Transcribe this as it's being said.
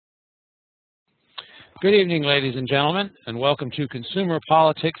Good evening, ladies and gentlemen, and welcome to Consumer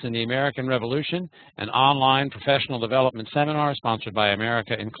Politics in the American Revolution, an online professional development seminar sponsored by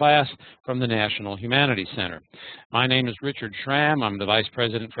America in Class from the National Humanities Center. My name is Richard Schramm. I'm the Vice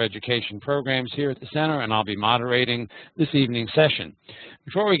President for Education Programs here at the Center, and I'll be moderating this evening's session.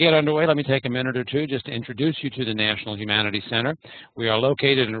 Before we get underway, let me take a minute or two just to introduce you to the National Humanities Center. We are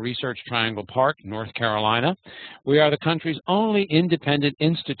located in Research Triangle Park, North Carolina. We are the country's only independent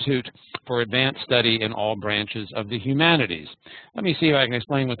institute for advanced study in all branches of the humanities. Let me see if I can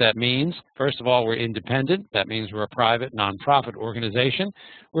explain what that means. First of all, we're independent. That means we're a private, nonprofit organization.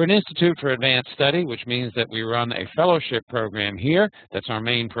 We're an institute for advanced study, which means that we run a fellowship program here. That's our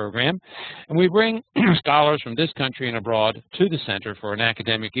main program. And we bring scholars from this country and abroad to the center for an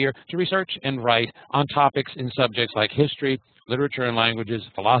academic year to research and write on topics in subjects like history, literature and languages,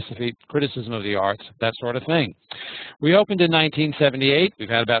 philosophy, criticism of the arts, that sort of thing. We opened in 1978. We've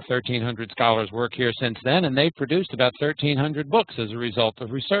had about 1,300 scholars work here since then, and they've produced about 1,300 books as a result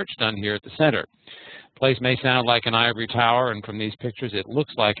of research done here at the center. The place may sound like an ivory tower, and from these pictures it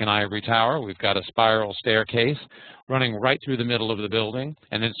looks like an ivory tower. We've got a spiral staircase running right through the middle of the building,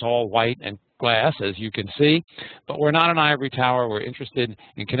 and it's all white and glass, as you can see. But we're not an ivory tower. We're interested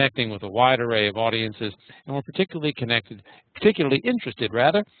in connecting with a wide array of audiences, and we're particularly interested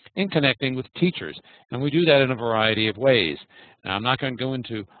in connecting with teachers. And we do that in a variety of ways. Now, I'm not going to go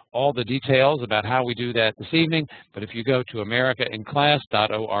into all the details about how we do that this evening, but if you go to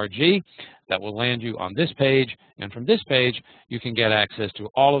americainclass.org, that will land you on this page, and from this page you can get access to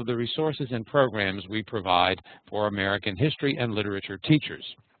all of the resources and programs we provide for American history and literature teachers.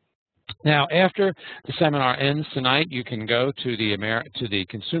 Now, after the seminar ends tonight, you can go to the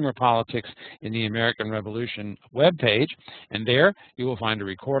Consumer Politics in the American Revolution webpage, and there you will find a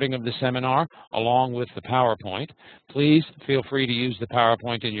recording of the seminar along with the PowerPoint. Please feel free to use the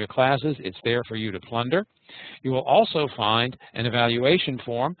PowerPoint in your classes. It's there for you to plunder. You will also find an evaluation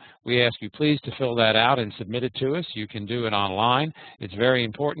form. We ask you please to fill that out and submit it to us. You can do it online. It's very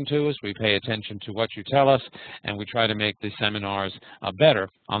important to us. We pay attention to what you tell us, and we try to make the seminars better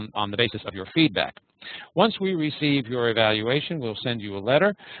on the basis of your feedback. Once we receive your evaluation, we'll send you a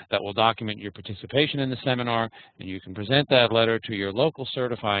letter that will document your participation in the seminar, and you can present that letter to your local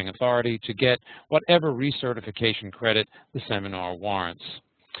certifying authority to get whatever recertification credit the seminar warrants.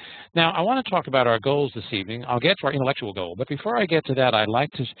 Now, I want to talk about our goals this evening. I'll get to our intellectual goal, but before I get to that, I'd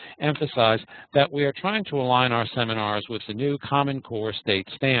like to emphasize that we are trying to align our seminars with the new Common Core state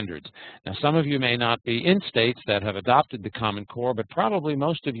standards. Now, some of you may not be in states that have adopted the Common Core, but probably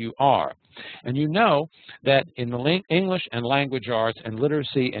most of you are. And you know that in the English and language arts and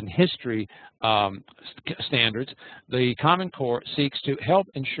literacy and history standards, the Common Core seeks to help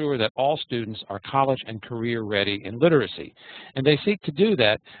ensure that all students are college and career ready in literacy. And they seek to do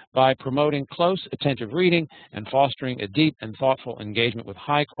that by promoting close, attentive reading and fostering a deep and thoughtful engagement with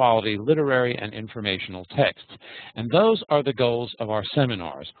high-quality literary and informational texts. And those are the goals of our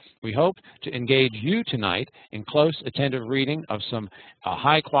seminars. We hope to engage you tonight in close, attentive reading of some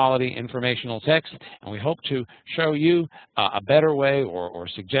high-quality informational text, and we hope to show you a better way or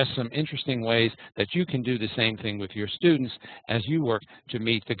suggest some interesting ways that you can do the same thing with your students as you work to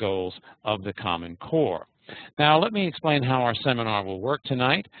meet the goals of the Common Core. Now, let me explain how our seminar will work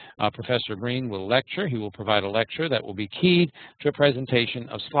tonight. Professor Breen will lecture. He will provide a lecture that will be keyed to a presentation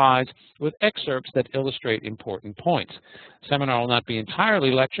of slides with excerpts that illustrate important points. The seminar will not be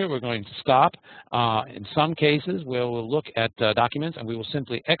entirely lecture. We're going to stop. In some cases, we'll look at documents, and we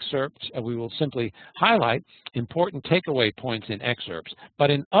will simply highlight important takeaway points in excerpts. But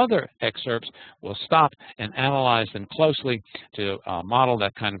in other excerpts, we'll stop and analyze them closely to model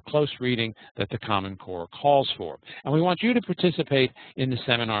that kind of close reading that the Common Core calls for. And we want you to participate in the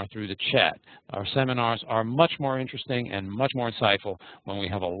seminar through the chat. Our seminars are much more interesting and much more insightful when we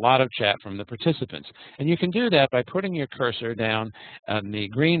have a lot of chat from the participants. And you can do that by putting your cursor down in the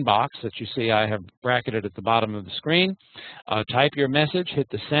green box that you see I have bracketed at the bottom of the screen. Type your message, hit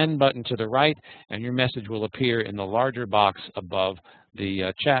the send button to the right, and your message will appear in the larger box above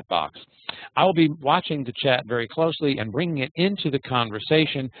the chat box. I will be watching the chat very closely and bringing it into the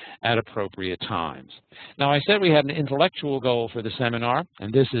conversation at appropriate times. Now, I said we had an intellectual goal for the seminar,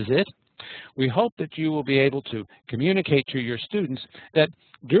 and this is it. We hope that you will be able to communicate to your students that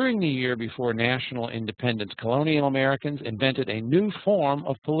during the year before national independence, colonial Americans invented a new form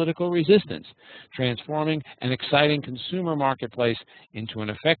of political resistance, transforming an exciting consumer marketplace into an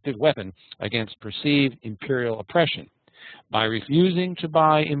effective weapon against perceived imperial oppression. By refusing to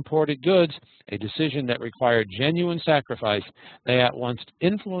buy imported goods, a decision that required genuine sacrifice, they at once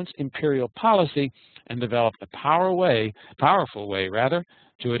influenced imperial policy and developed a powerful way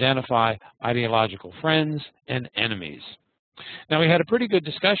to identify ideological friends and enemies. Now, we had a pretty good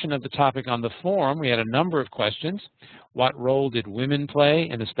discussion of the topic on the forum. We had a number of questions. What role did women play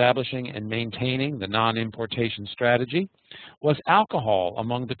in establishing and maintaining the non-importation strategy? Was alcohol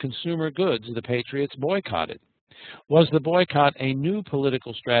among the consumer goods the Patriots boycotted? Was the boycott a new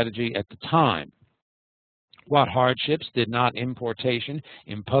political strategy at the time? What hardships did not importation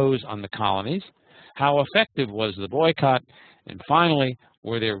impose on the colonies? How effective was the boycott? And finally,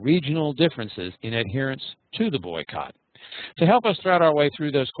 were there regional differences in adherence to the boycott? To help us thread our way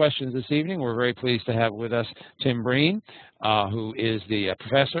through those questions this evening, we're very pleased to have with us Tim Breen, who is the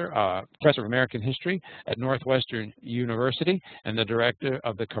professor of American History at Northwestern University and the director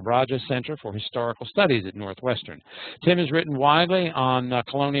of the Cabraja Center for Historical Studies at Northwestern. Tim has written widely on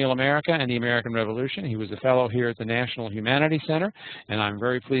colonial America and the American Revolution. He was a fellow here at the National Humanities Center, and I'm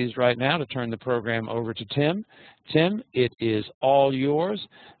very pleased right now to turn the program over to Tim. Tim, it is all yours.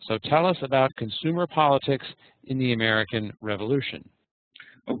 So tell us about consumer politics in the American Revolution.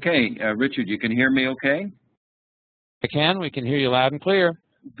 Okay, Richard, you can hear me okay? I can. We can hear you loud and clear.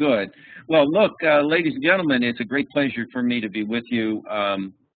 Good. Well, look, ladies and gentlemen, it's a great pleasure for me to be with you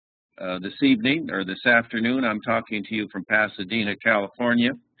this evening or this afternoon. I'm talking to you from Pasadena,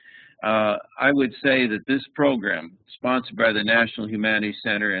 California. I would say that this program, sponsored by the National Humanities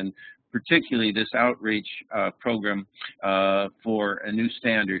Center, and particularly this outreach program for new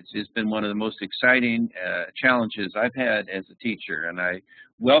standards, has been one of the most exciting challenges I've had as a teacher. And I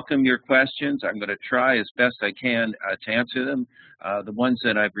welcome your questions. I'm going to try as best I can to answer them. The ones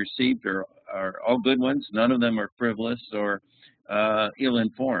that I've received are all good ones. None of them are frivolous or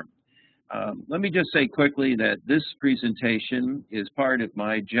ill-informed. Let me just say quickly that this presentation is part of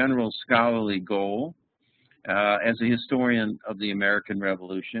my general scholarly goal as a historian of the American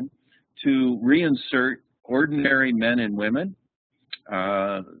Revolution to reinsert ordinary men and women.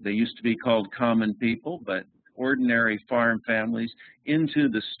 They used to be called common people, but ordinary farm families into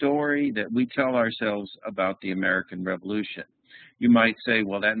the story that we tell ourselves about the American Revolution. You might say,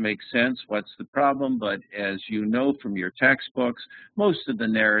 well, that makes sense. What's the problem? But as you know from your textbooks, most of the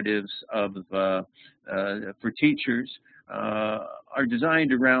narratives for teachers are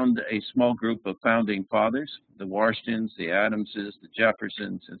designed around a small group of founding fathers, the Washingtons, the Adamses, the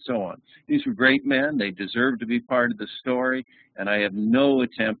Jeffersons, and so on. These were great men. They deserve to be part of the story, and I have no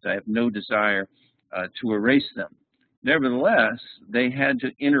desire to erase them. Nevertheless, they had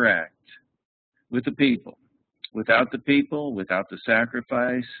to interact with the people. Without the people, without the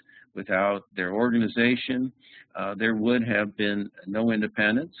sacrifice, without their organization, there would have been no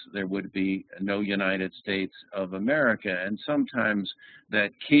independence. There would be no United States of America. And sometimes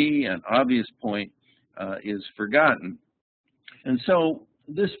that key and obvious point is forgotten. And so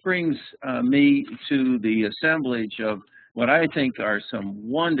this brings me to the assemblage of what I think are some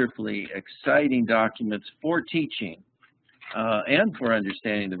wonderfully exciting documents for teaching and for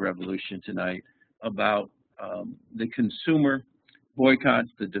understanding the revolution tonight about the consumer boycotts,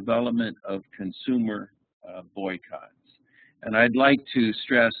 the development of consumer boycotts. And I'd like to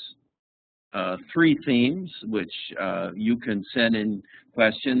stress three themes, which you can send in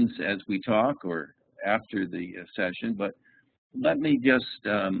questions as we talk or after the session. But let me just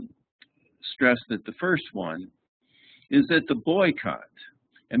stress that the first one is that the boycott,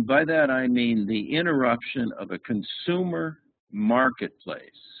 and by that I mean the interruption of a consumer marketplace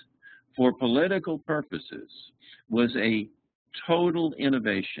for political purposes, was a total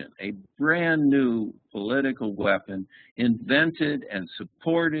innovation, a brand new political weapon invented and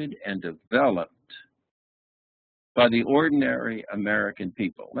supported and developed by the ordinary American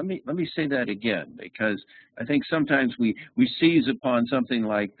people. Let me say that again, because I think sometimes we seize upon something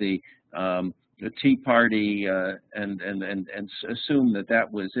like the Tea Party and assume that that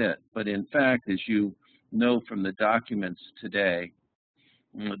was it. But in fact, as you know from the documents today,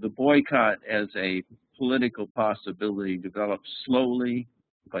 the boycott as a political possibility developed slowly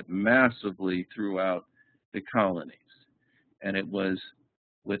but massively throughout the colonies, and it was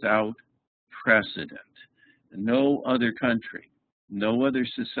without precedent. No other country, no other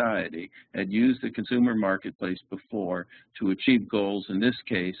society had used the consumer marketplace before to achieve goals, in this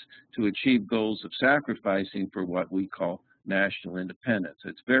case, to achieve goals of sacrificing for what we call national independence.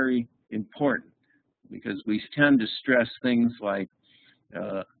 It's very important because we tend to stress things like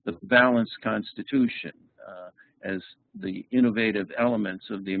the balanced Constitution as the innovative elements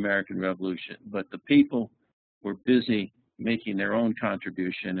of the American Revolution. But the people were busy making their own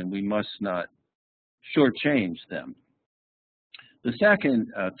contribution, and we must not shortchange them. The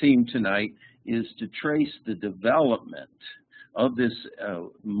second theme tonight is to trace the development of this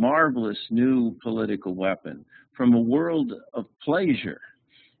marvelous new political weapon from a world of pleasure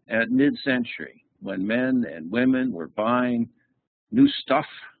at mid-century when men and women were buying new stuff,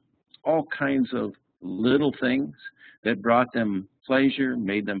 all kinds of little things that brought them pleasure,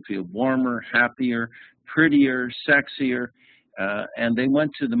 made them feel warmer, happier, prettier, sexier, and they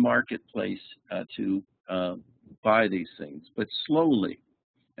went to the marketplace to buy these things. But slowly,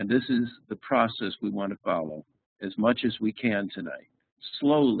 and this is the process we want to follow as much as we can tonight,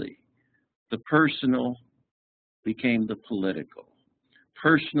 slowly, the personal became the political.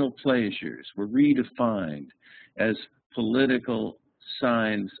 Personal pleasures were redefined as political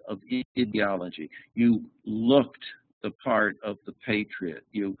signs of ideology. You looked the part of the patriot.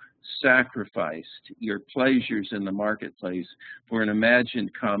 You sacrificed your pleasures in the marketplace for an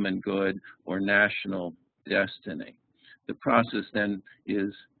imagined common good or national destiny. The process then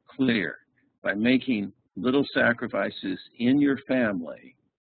is clear. By making little sacrifices in your family,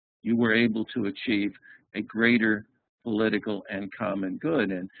 you were able to achieve a greater political and common good.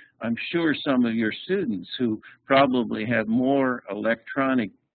 And I'm sure some of your students who probably have more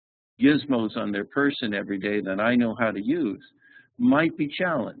electronic gizmos on their person every day than I know how to use might be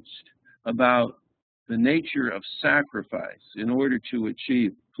challenged about the nature of sacrifice in order to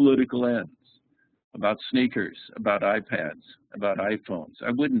achieve political ends, about sneakers, about iPads, about iPhones.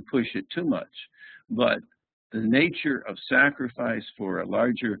 I wouldn't push it too much, but the nature of sacrifice for a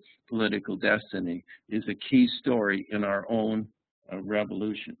larger political destiny is a key story in our own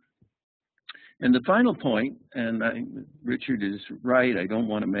revolution. And the final point, and Richard is right, I don't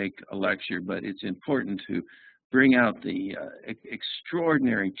want to make a lecture, but it's important to bring out the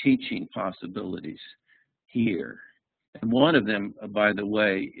extraordinary teaching possibilities here. And one of them, by the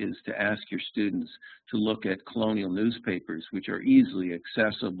way, is to ask your students to look at colonial newspapers, which are easily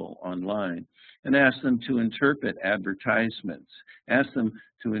accessible online, and ask them to interpret advertisements, ask them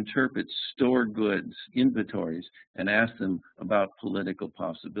to interpret store goods, inventories, and ask them about political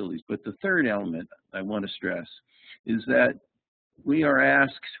possibilities. But the third element I want to stress is that we are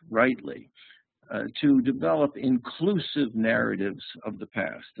asked rightly to develop inclusive narratives of the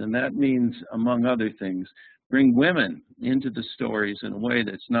past. And that means, among other things, bring women into the stories in a way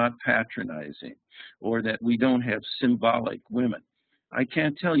that's not patronizing, or that we don't have symbolic women. I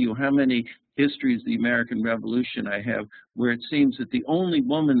can't tell you how many histories of the American Revolution I have where it seems that the only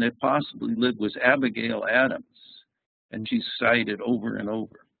woman that possibly lived was Abigail Adams, and she's cited over and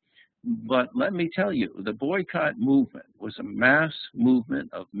over. But let me tell you, the boycott movement was a mass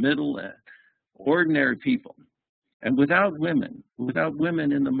movement of middle and ordinary people. And without women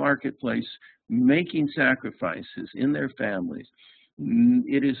in the marketplace making sacrifices in their families,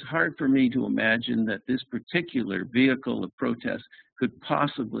 it is hard for me to imagine that this particular vehicle of protest could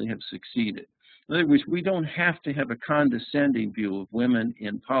possibly have succeeded. In other words, we don't have to have a condescending view of women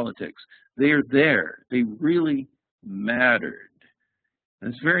in politics. They are there. They really mattered.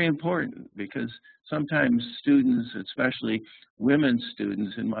 And it's very important because sometimes students, especially women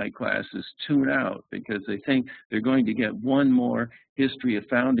students in my classes, tune out because they think they're going to get one more history of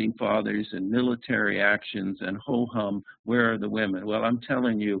founding fathers and military actions and ho-hum, where are the women? Well, I'm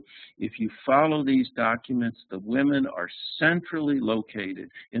telling you, if you follow these documents, the women are centrally located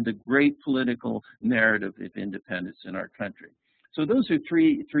in the great political narrative of independence in our country. So those are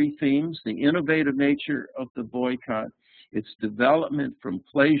three themes: the innovative nature of the boycott, its development from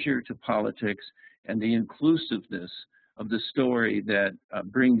pleasure to politics, and the inclusiveness of the story that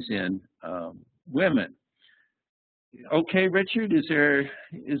brings in women. Okay, Richard, is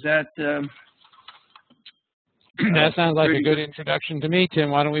that? That sounds like a good introduction to me,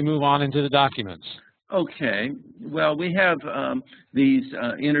 Tim. Why don't we move on into the documents? Okay. Well, we have these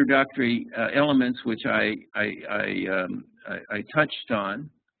introductory elements which I touched on.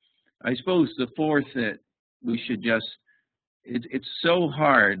 I suppose the fourth that we should just, it's so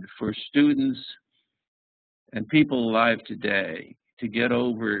hard for students and people alive today to get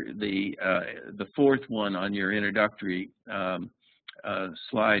over the fourth one on your introductory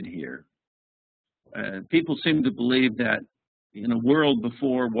slide here. People seem to believe that in a world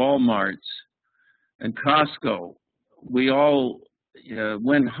before Walmarts and Costco, we all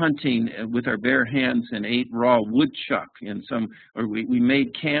went hunting with our bare hands and ate raw woodchuck or we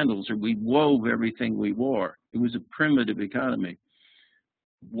made candles, or we wove everything we wore. It was a primitive economy.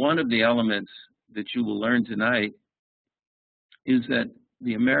 One of the elements that you will learn tonight is that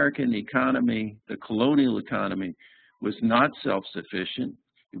the American economy, the colonial economy, was not self-sufficient.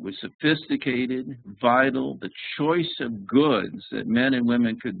 It was sophisticated, vital. The choice of goods that men and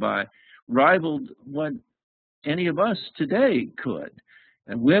women could buy rivaled what any of us today could.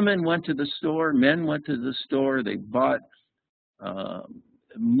 And women went to the store, men went to the store, they bought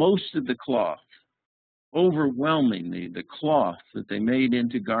most of the cloth overwhelmingly, the cloth that they made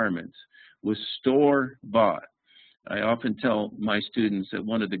into garments was store-bought. I often tell my students that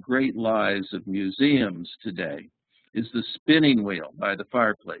one of the great lies of museums today is the spinning wheel by the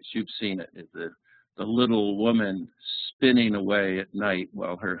fireplace. You've seen it, the little woman spinning away at night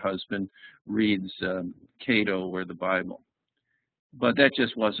while her husband reads Cato or the Bible. But that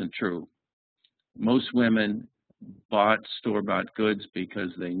just wasn't true. Most women bought store-bought goods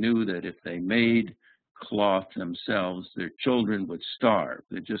because they knew that if they made cloth themselves, their children would starve.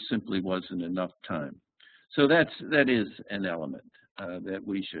 There just simply wasn't enough time. So that is an element that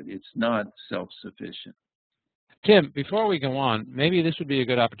we should. It's not self-sufficient. Tim, before we go on, maybe this would be a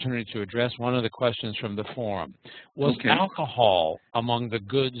good opportunity to address one of the questions from the forum. Was alcohol among the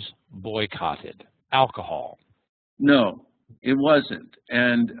goods boycotted? Alcohol? No, it wasn't.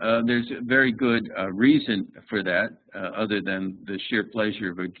 And there's a very good reason for that, other than the sheer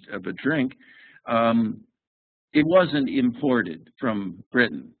pleasure of a drink. It wasn't imported from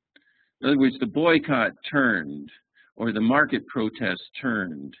Britain. In other words, the boycott turned, or the market protest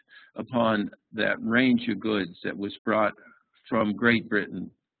turned upon that range of goods that was brought from Great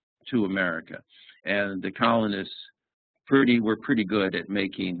Britain to America. And the colonists were pretty good at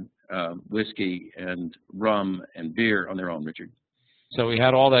making whiskey and rum and beer on their own, Richard. So we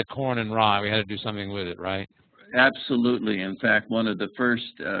had all that corn and rye. We had to do something with it, right? Absolutely. In fact, one of the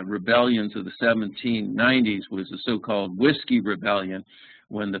first rebellions of the 1790s was the so-called Whiskey Rebellion,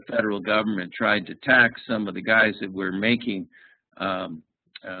 when the federal government tried to tax some of the guys that were making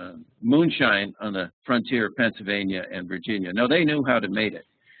moonshine on the frontier of Pennsylvania and Virginia. No, they knew how to make it.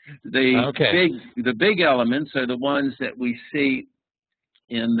 The big elements are the ones that we see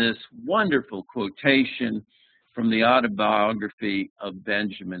in this wonderful quotation from the autobiography of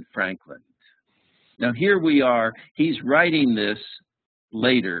Benjamin Franklin. Now here we are, he's writing this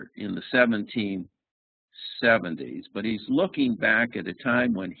later in the 1770s, but he's looking back at a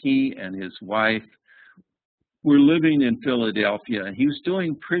time when he and his wife were living in Philadelphia, and he was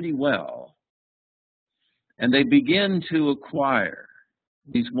doing pretty well. And they begin to acquire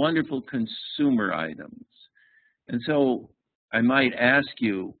these wonderful consumer items. And so I might ask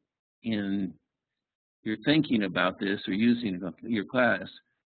you, in your thinking about this or using your class,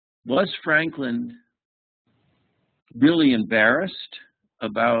 was Franklin really embarrassed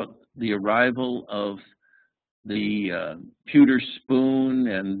about the arrival of the pewter spoon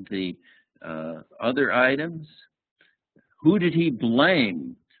and the other items? Who did he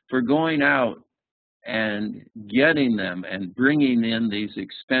blame for going out and getting them and bringing in these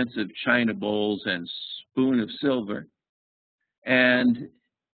expensive china bowls and spoon of silver? And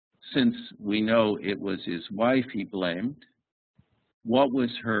since we know it was his wife he blamed, what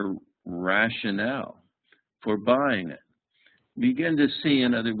was her rationale for buying it? Begin to see,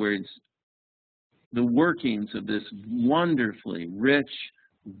 in other words, the workings of this wonderfully rich,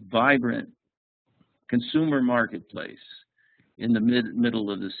 vibrant consumer marketplace in the middle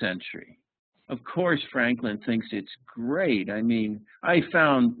of the century. Of course, Franklin thinks it's great. I mean, I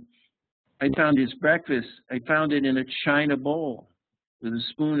found his breakfast, I found it in a china bowl with a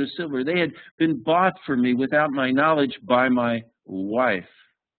spoon of silver. They had been bought for me without my knowledge by my wife.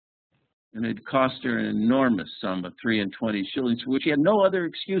 And it cost her an enormous sum of 3 shillings, for which she had no other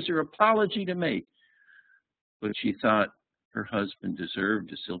excuse or apology to make. But she thought her husband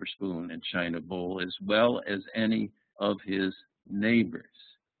deserved a silver spoon and china bowl as well as any of his neighbors.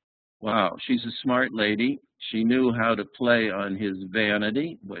 Wow, she's a smart lady. She knew how to play on his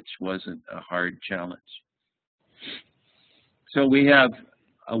vanity, which wasn't a hard challenge. So we have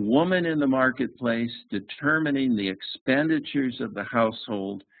a woman in the marketplace determining the expenditures of the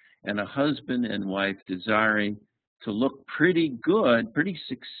household, and a husband and wife desiring to look pretty good, pretty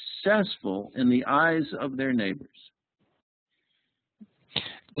successful in the eyes of their neighbors.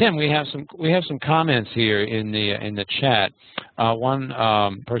 Tim, we have some comments here in the chat. One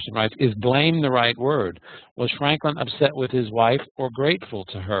person writes, "Is blame the right word? Was Franklin upset with his wife or grateful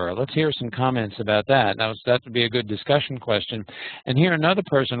to her?" Let's hear some comments about that. That would be a good discussion question. And here another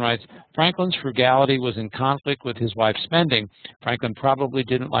person writes, "Franklin's frugality was in conflict with his wife's spending. Franklin probably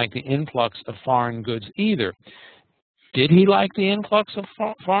didn't like the influx of foreign goods either." Did he like the influx of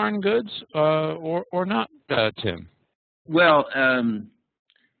foreign goods or not, Tim? Well,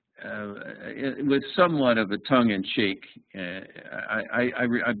 it was somewhat of a tongue-in-cheek.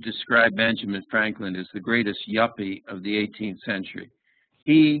 I've described Benjamin Franklin as the greatest yuppie of the 18th century.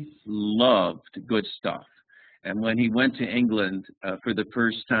 He loved good stuff. And when he went to England for the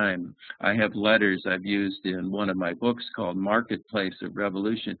first time, I have letters I've used in one of my books called Marketplace of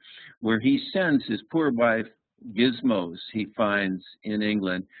Revolution, where he sends his poor wife gizmos he finds in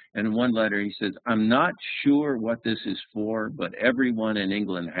England. And in one letter he says, "I'm not sure what this is for, but everyone in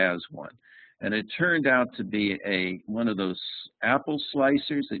England has one." And it turned out to be one of those apple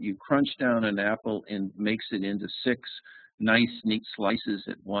slicers that you crunch down an apple and makes it into 6 nice, neat slices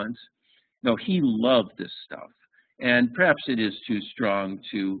at once. No, he loved this stuff. And perhaps it is too strong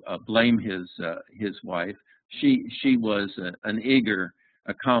to blame his wife. She was an eager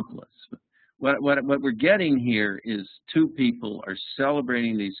accomplice. What we're getting here is 2 people are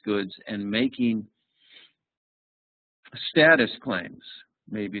celebrating these goods and making status claims,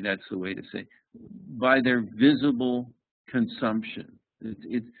 maybe that's the way to say, by their visible consumption.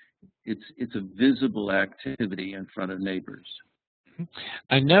 It's a visible activity in front of neighbors.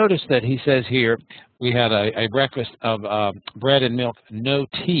 I noticed that he says here we had a breakfast of bread and milk, no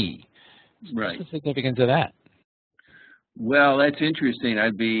tea. Right. What's the significance of that? Well, that's interesting.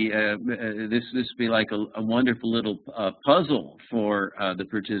 I'd be this would be like a wonderful little puzzle for the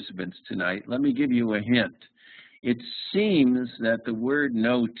participants tonight. Let me give you a hint. It seems that the word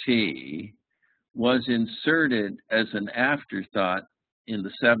 "no tea" was inserted as an afterthought in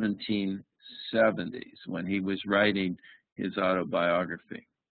the 1770s when he was writing his autobiography,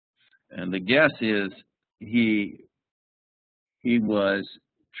 and the guess is he was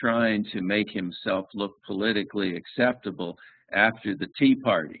trying to make himself look politically acceptable after the Tea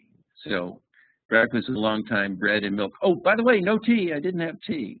Party. So breakfast a long time, bread and milk. Oh, by the way, no tea. I didn't have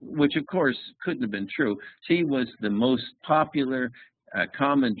tea, which of course couldn't have been true. Tea was the most popular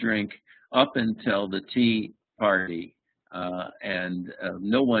common drink up until the Tea Party, and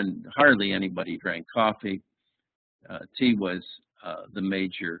hardly anybody drank coffee. Tea was the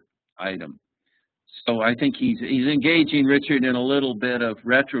major item. So I think he's engaging, Richard, in a little bit of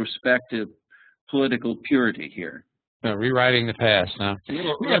retrospective political purity here. Rewriting the past, huh? A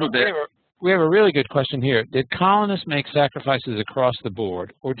little bit. We have a really good question here. Did colonists make sacrifices across the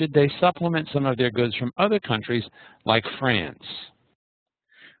board, or did they supplement some of their goods from other countries like France?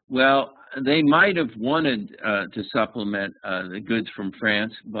 Well, they might have wanted to supplement the goods from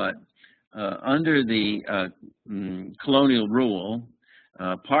France, but under the colonial rule,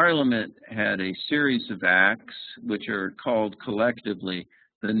 Parliament had a series of acts which are called collectively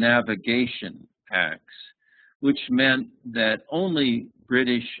the Navigation Acts, which meant that only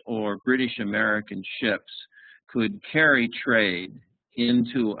British or British American ships could carry trade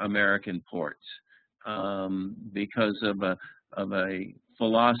into American ports because of a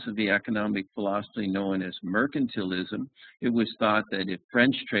economic philosophy known as mercantilism. It was thought that if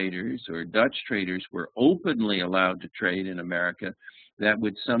French traders or Dutch traders were openly allowed to trade in America, that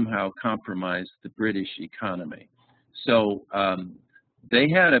would somehow compromise the British economy. So they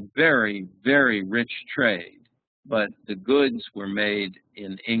had a very, very rich trade, but the goods were made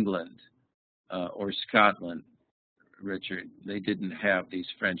in England or Scotland, Richard. They didn't have these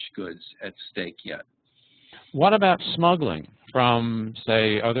French goods at stake yet. What about smuggling from,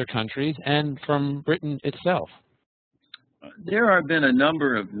 say, other countries and from Britain itself? There have been a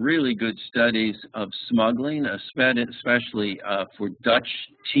number of really good studies of smuggling, especially for Dutch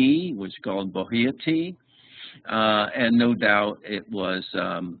tea, which is called Bohea tea, and no doubt it was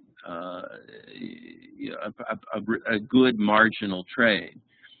a good marginal trade.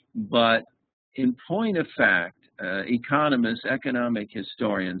 But in point of fact, economists, economic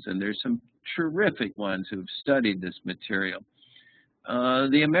historians, and there's some terrific ones who've studied this material,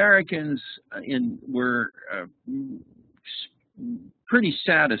 the Americans were pretty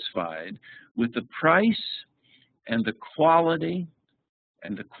satisfied with the price and the quality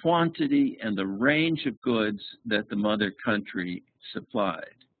and the quantity and the range of goods that the mother country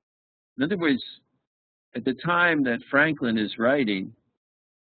supplied. In other words, at the time that Franklin is writing,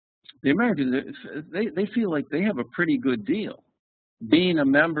 the Americans, they feel like they have a pretty good deal. Being a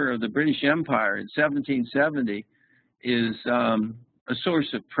member of the British Empire in 1770 is a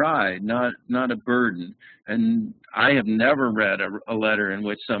source of pride, not a burden. And I have never read a letter in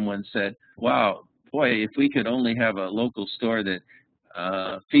which someone said, "Wow, boy, if we could only have a local store that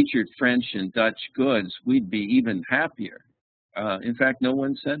featured French and Dutch goods, we'd be even happier." In fact, no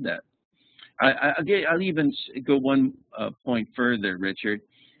one said that. I'll even go one point further, Richard.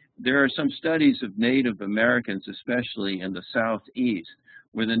 There are some studies of Native Americans, especially in the Southeast,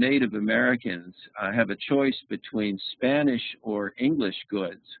 where the Native Americans have a choice between Spanish or English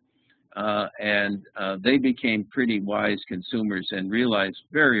goods. And they became pretty wise consumers and realized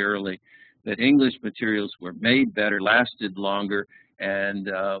very early that English materials were made better, lasted longer,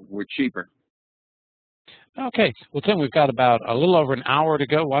 and were cheaper. Okay. Well, Tim, we've got about a little over an hour to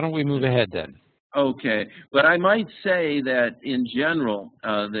go. Why don't we move ahead then? Okay, but I might say that in general,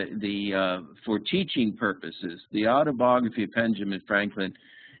 for teaching purposes, the autobiography of Benjamin Franklin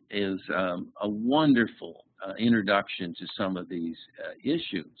is a wonderful introduction to some of these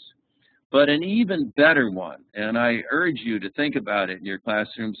issues. But an even better one, and I urge you to think about it in your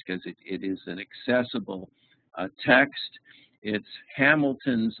classrooms because it is an accessible text. It's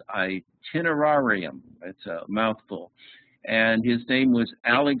Hamilton's Itinerarium. It's a mouthful. And his name was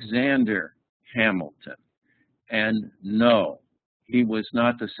Alexander Hamilton. And no, he was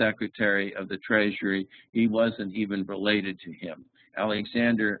not the Secretary of the Treasury. He wasn't even related to him.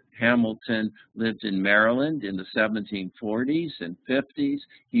 Alexander Hamilton lived in Maryland in the 1740s and 50s.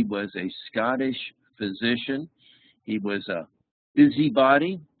 He was a Scottish physician. He was a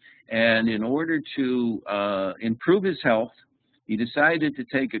busybody. And in order to improve his health, he decided to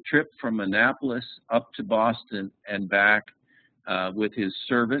take a trip from Annapolis up to Boston and back with his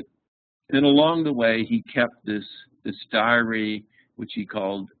servant. And along the way, he kept this diary, which he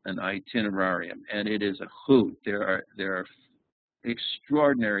called an itinerarium, and it is a hoot. There are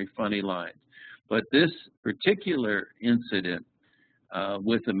extraordinary funny lines. But this particular incident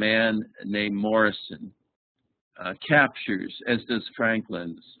with a man named Morrison captures, as does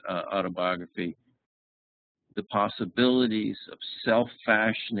Franklin's autobiography, the possibilities of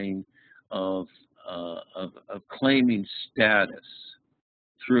self-fashioning, of claiming status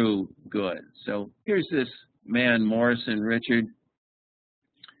through good. So here's this man, Morrison Richard.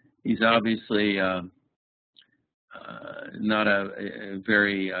 He's obviously not a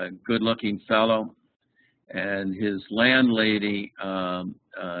very good-looking fellow, and his landlady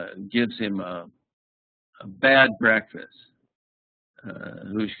gives him a bad breakfast.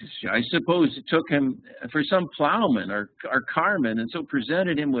 I suppose it took him for some plowman or carman, and so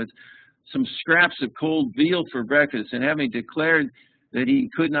presented him with some scraps of cold veal for breakfast, and having declared that he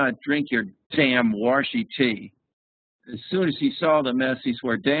could not drink your damn washy tea. As soon as he saw the mess, he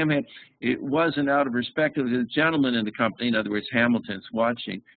swore, damn it, it wasn't out of respect to the gentleman in the company, in other words, Hamilton's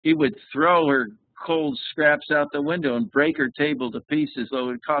watching. He would throw her cold scraps out the window and break her table to pieces, though it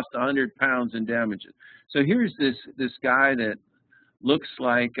would cost 100 pounds in damages. So here's this guy that looks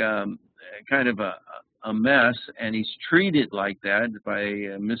like kind of a mess, and he's treated like that by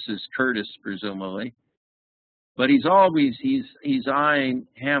Mrs. Curtis, presumably. But he's eyeing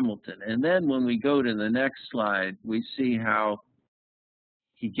Hamilton. And then when we go to the next slide, we see how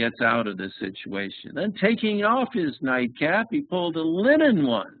he gets out of this situation. Then taking off his nightcap, he pulled a linen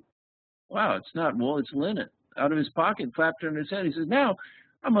one. Wow, it's not wool, it's linen. Out of his pocket, clapped it on his head. He says, now,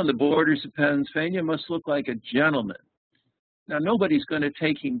 I'm on the borders of Pennsylvania, must look like a gentleman. Now, nobody's going to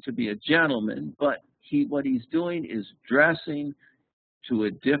take him to be a gentleman, but what he's doing is dressing to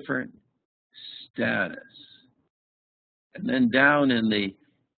a different status. And then down in the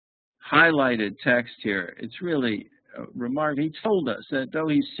highlighted text here, it's really remarkable. He told us that though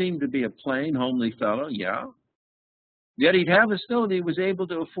he seemed to be a plain, homely fellow, yeah, yet he'd have us know that he was able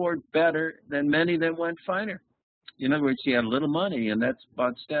to afford better than many that went finer. In other words, he had a little money, and that's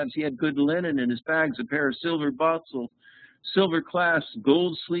about status. He had good linen in his bags, a pair of silver bottles, silver clasps,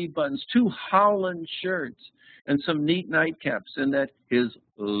 gold sleeve buttons, 2 Holland shirts, and some neat nightcaps, and that his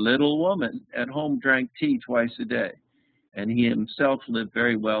little woman at home drank tea twice a day. And he himself lived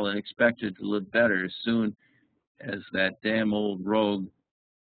very well and expected to live better as soon as that damn old rogue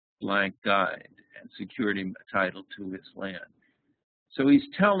blank died and secured him a title to his land. So he's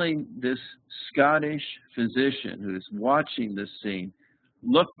telling this Scottish physician who's watching this scene,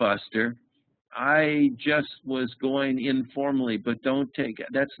 look, Buster, I just was going informally, but don't take it.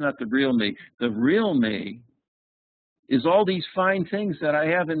 That's not the real me. The real me is all these fine things that I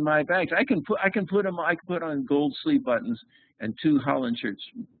have in my bags. I can put on gold sleeve buttons and 2 Holland shirts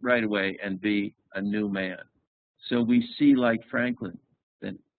right away and be a new man. So we see, like Franklin,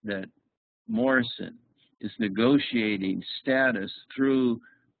 that Morrison is negotiating status through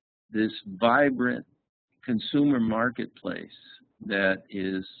this vibrant consumer marketplace that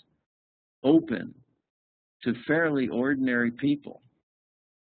is open to fairly ordinary people.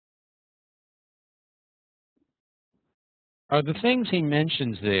 Are the things he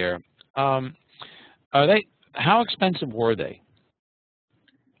mentions there, are they, how expensive were they?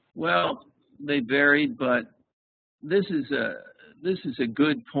 Well, they varied, but this is a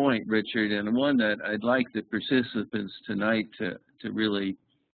good point, Richard, and one that I'd like the participants tonight to really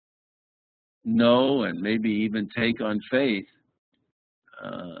know and maybe even take on faith.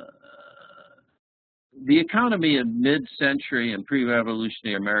 The economy of mid-century and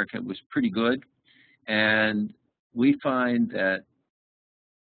pre-revolutionary America was pretty good, and we find that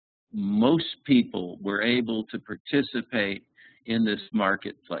most people were able to participate in this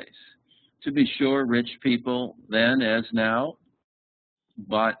marketplace. To be sure, rich people then as now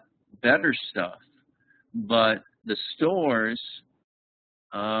bought better stuff, but the stores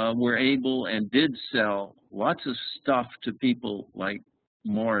were able and did sell lots of stuff to people like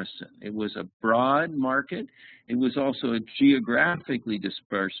Morrison. It was a broad market. It was also a geographically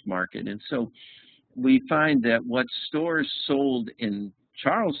dispersed market. And so we find that what stores sold in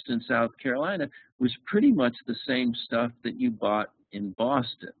Charleston, South Carolina, was pretty much the same stuff that you bought in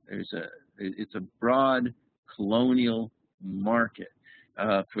Boston. It's a broad colonial market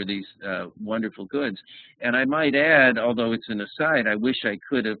for these wonderful goods. And I might add, although it's an aside, I wish I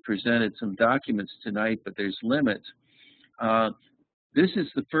could have presented some documents tonight, but there's limits. This is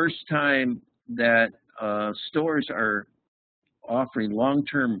the first time that stores are offering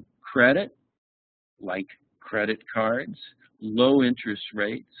long-term credit, like credit cards, low interest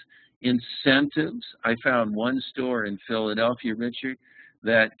rates, incentives. I found one store in Philadelphia, Richard,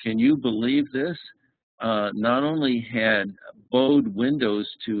 that, can you believe this, not only had bowed windows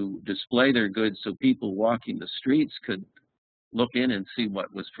to display their goods so people walking the streets could look in and see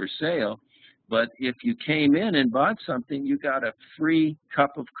what was for sale, but if you came in and bought something, you got a free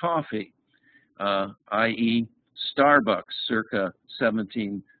cup of coffee, i.e. Starbucks circa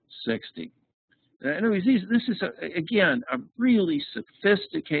 1760. Anyways, this is, again, a really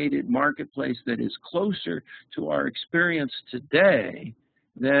sophisticated marketplace that is closer to our experience today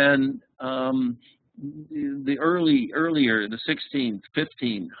than the earlier, the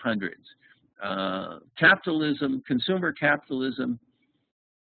 1500s. Capitalism, consumer capitalism,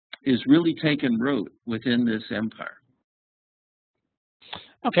 is really taken root within this empire.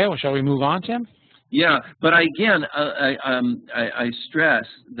 Okay, well, shall we move on, Tim? Yeah, but again, I stress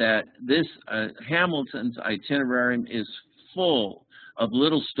that this Hamilton's itinerarium is full of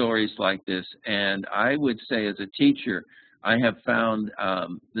little stories like this, and I would say, as a teacher, I have found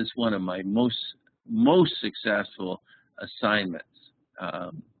this one of my most successful assignments,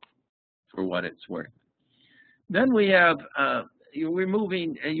 for what it's worth. Then we have, we're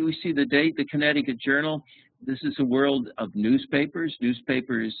moving, and you see the date, the Connecticut Journal. This is a world of newspapers.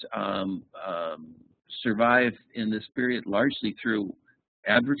 Newspapers survive in this period largely through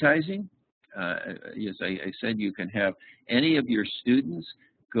advertising. As I said, you can have any of your students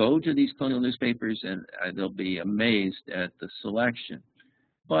go to these colonial newspapers, and they'll be amazed at the selection.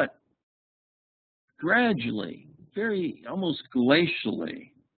 But gradually, almost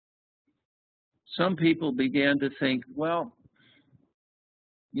glacially, some people began to think, well,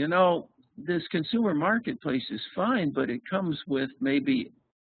 you know, this consumer marketplace is fine, but it comes with maybe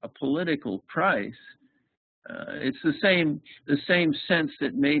a political price. It's the same sense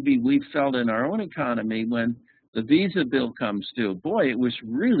that maybe we felt in our own economy when the Visa bill comes due. Boy, it was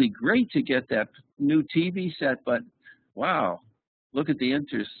really great to get that new TV set, but wow, look at the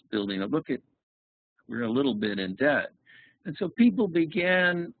interest building. We're a little bit in debt. And so people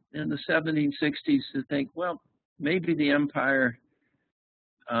began in the 1760s to think, well, maybe the empire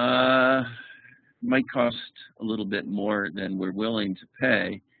might cost a little bit more than we're willing to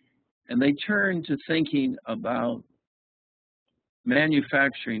pay. And they turned to thinking about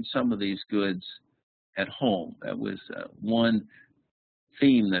manufacturing some of these goods at home. That was one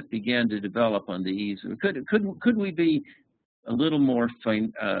theme that began to develop on the ease. Could we be a little more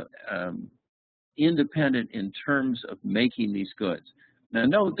independent in terms of making these goods? Now,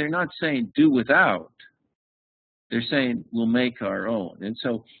 note, they're not saying do without. They're saying we'll make our own. And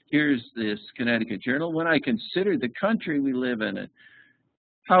so here's this Connecticut Journal. When I consider the country we live in,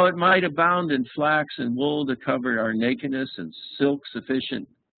 how it might abound in flax and wool to cover our nakedness, and silk sufficient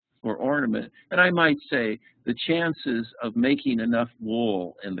for ornament. And I might say the chances of making enough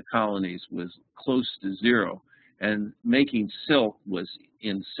wool in the colonies was close to zero, and making silk was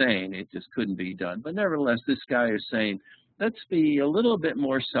insane. It just couldn't be done. But nevertheless, this guy is saying, let's be a little bit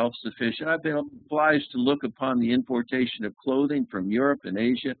more self-sufficient. I've been obliged to look upon the importation of clothing from Europe and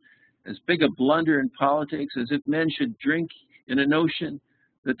Asia as big a blunder in politics as if men should drink in a notion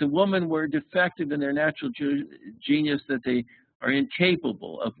that the women were defective in their natural genius, that they are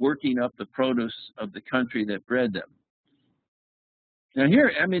incapable of working up the produce of the country that bred them. Now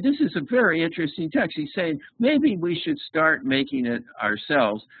here, I mean, this is a very interesting text. He's saying, maybe we should start making it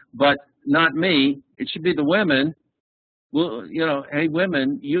ourselves, but not me. It should be the women. Well, you know, hey,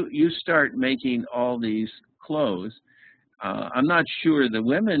 women, you start making all these clothes. I'm not sure the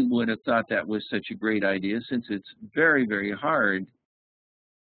women would have thought that was such a great idea, since it's very, very hard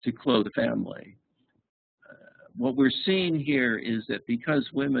to clothe a family. What we're seeing here is that because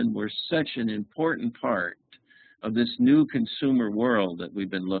women were such an important part of this new consumer world that we've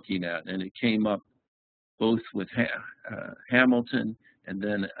been looking at, and it came up both with Hamilton and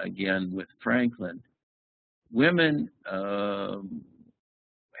then again with Franklin. Women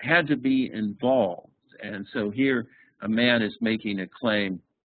had to be involved. And so here a man is making a claim,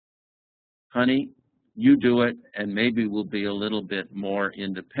 honey, you do it, and maybe we'll be a little bit more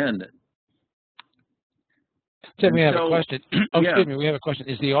independent. Tim, we have a question. Oh, yeah. Excuse me, we have a question.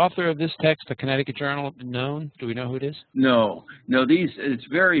 Is the author of this text, the Connecticut Journal, known? Do we know who it is? No, it's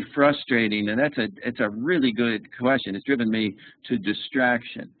very frustrating, and it's a really good question. It's driven me to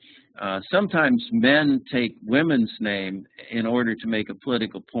distraction. Sometimes men take women's name in order to make a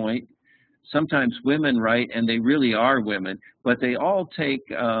political point. Sometimes women write, and they really are women, but they all take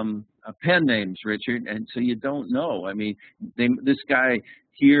pen names, Richard, and so you don't know. I mean, this guy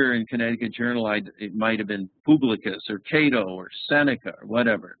here in Connecticut Journal, it might have been Publicus or Cato or Seneca or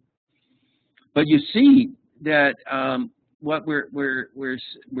whatever. But you see that what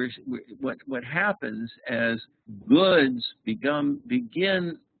happens as goods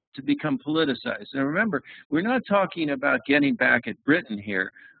begin to become politicized. Now remember, we're not talking about getting back at Britain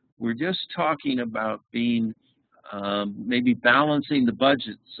here. We're just talking about being maybe balancing the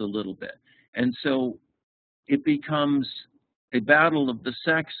budgets a little bit. And so it becomes a battle of the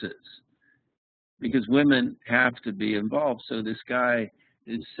sexes because women have to be involved. So this guy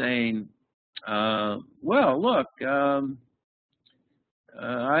is saying, well, look, I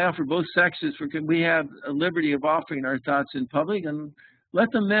offer both sexes. We have a liberty of offering our thoughts in public, and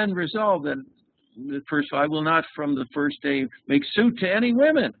let the men resolve that. First, I will not from the first day make suit to any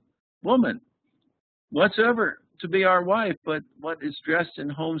woman whatsoever to be our wife, but what is dressed in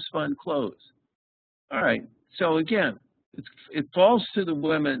homespun clothes. All right. So again, it falls to the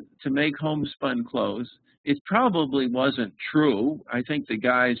women to make homespun clothes. It probably wasn't true. I think the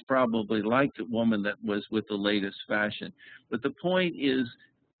guys probably liked the woman that was with the latest fashion. But the point is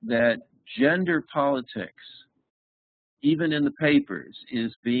that gender politics, even in the papers,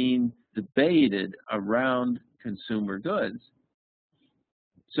 is being debated around consumer goods.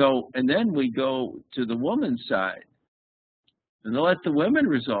 So, and then we go to the woman's side, and let the women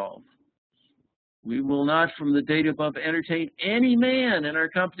resolve. We will not from the date above entertain any man in our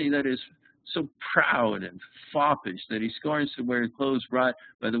company that is so proud and foppish that he scorns to wear clothes brought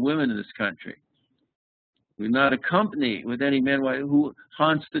by the women of this country. We will not accompany with any man who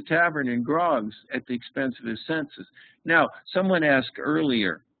haunts the tavern and grogs at the expense of his senses. Now, someone asked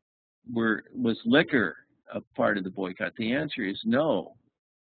earlier, was liquor a part of the boycott? The answer is no.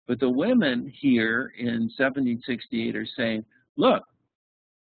 But the women here in 1768 are saying, look,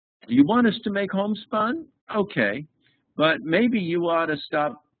 you want us to make homespun? Okay, but maybe you ought to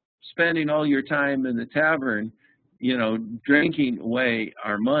stop spending all your time in the tavern, you know, drinking away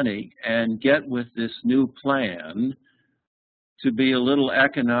our money and get with this new plan to be a little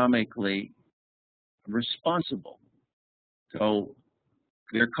economically responsible. So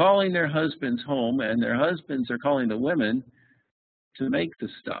they're calling their husbands home, and their husbands are calling the women to make the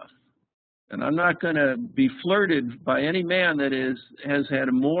stuff. And I'm not going to be flirted by any man that has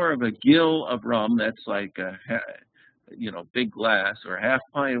had more of a gill of rum, that's like a big glass, or a half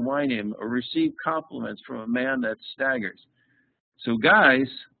pint of wine in, or receive compliments from a man that staggers. So guys,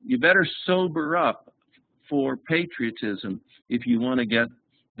 you better sober up for patriotism if you want to get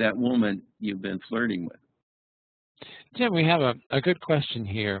that woman you've been flirting with. Jim, we have a good question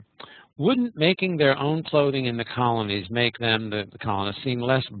here. Wouldn't making their own clothing in the colonies make them, the colonists, seem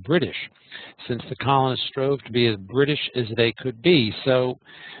less British, since the colonists strove to be as British as they could be? So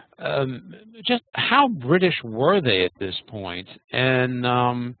just how British were they at this point? And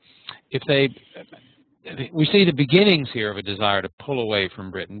we see the beginnings here of a desire to pull away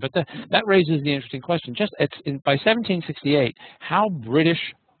from Britain, but that raises the interesting question. By 1768, how British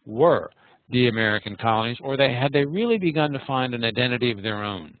were the American colonies, or had they really begun to find an identity of their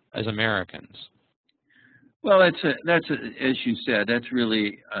own as Americans? Well, that's as you said, that's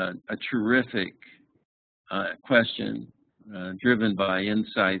really a terrific question driven by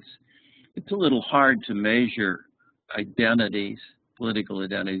insights. It's a little hard to measure identities, political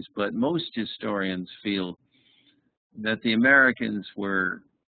identities, but most historians feel that the Americans were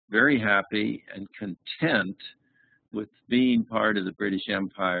very happy and content with being part of the British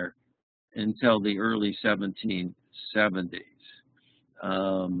Empire until the early 1770s.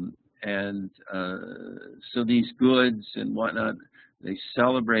 So these goods and whatnot, they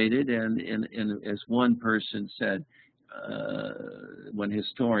celebrated, and as one person said, one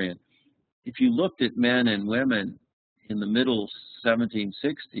historian, if you looked at men and women in the middle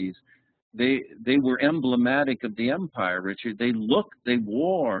 1760s, they were emblematic of the empire, Richard. They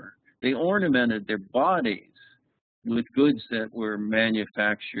ornamented their bodies with goods that were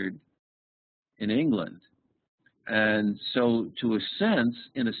manufactured in England. And so,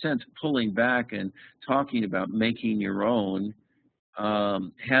 in a sense, pulling back and talking about making your own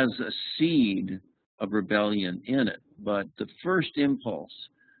has a seed of rebellion in it. But the first impulse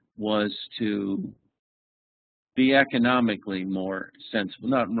was to be economically more sensible,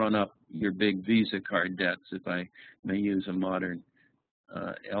 not run up your big Visa card debts, if I may use a modern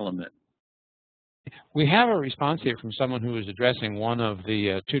element. We have a response here from someone who is addressing one of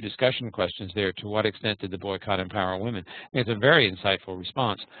the two discussion questions there: to what extent did the boycott empower women? It's a very insightful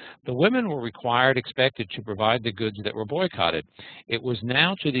response. The women were expected to provide the goods that were boycotted. It was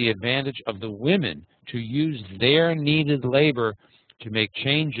now to the advantage of the women to use their needed labor to make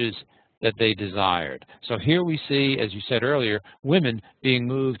changes that they desired. So here we see, as you said earlier, women being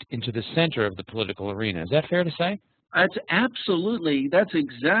moved into the center of the political arena. Is that fair to say? That's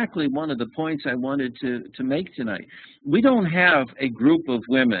exactly one of the points I wanted to make tonight. We don't have a group of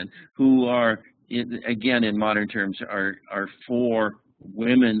women who are, again, in modern terms, are for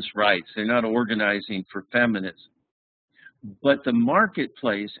women's rights. They're not organizing for feminism. But the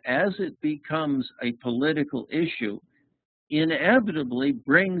marketplace, as it becomes a political issue, inevitably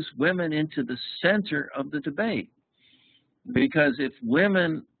brings women into the center of the debate. Because if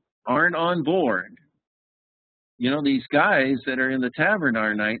women aren't on board, these guys that are in the tavern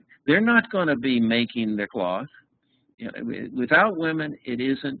our night, they're not going to be making the cloth. Without women, it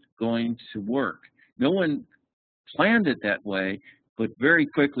isn't going to work. No one planned it that way, but very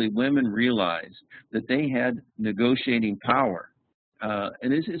quickly women realized that they had negotiating power.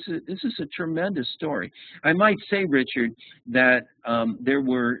 And this is a tremendous story. I might say, Richard, that there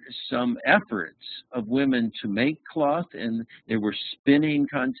were some efforts of women to make cloth, and there were spinning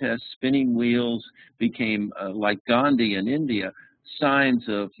contests. Spinning wheels became, like Gandhi in India, signs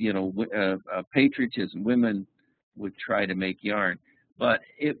of patriotism. Women would try to make yarn, but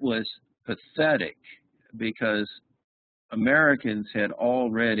it was pathetic because Americans had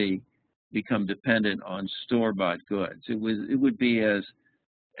already become dependent on store-bought goods. It would be as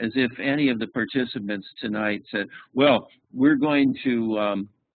if any of the participants tonight said, "Well, we're going to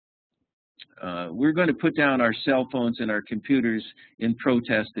put down our cell phones and our computers in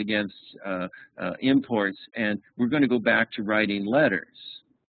protest against imports, and we're going to go back to writing letters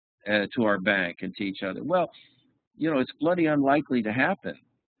to our bank and to each other." Well, it's bloody unlikely to happen.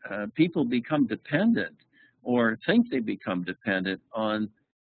 People become dependent, or think they become dependent, on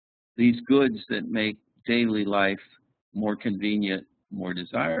these goods that make daily life more convenient, more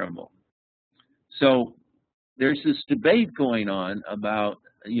desirable. So there's this debate going on about,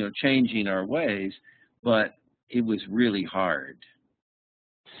 changing our ways, but it was really hard.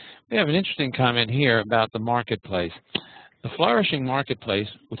 We have an interesting comment here about the marketplace. The flourishing marketplace,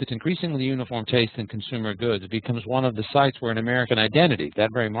 with its increasingly uniform taste in consumer goods, becomes one of the sites where an American identity,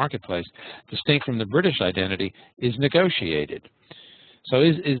 that very marketplace, distinct from the British identity, is negotiated. So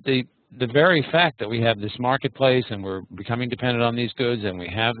is the very fact that we have this marketplace and we're becoming dependent on these goods and we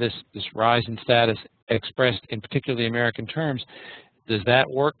have this rise in status expressed in particularly American terms, does that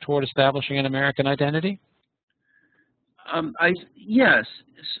work toward establishing an American identity? Yes,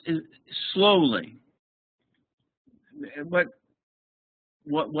 slowly.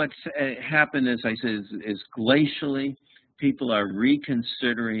 What's happened, as I said, is glacially people are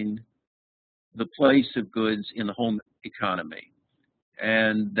reconsidering the place of goods in the home economy.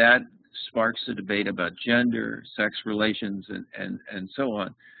 And that sparks a debate about gender, sex relations, and so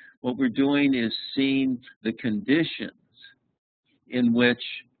on. What we're doing is seeing the conditions in which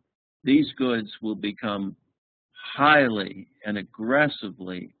these goods will become highly and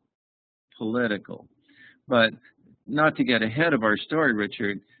aggressively political. But not to get ahead of our story,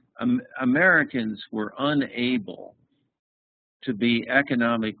 Richard, Americans were unable to be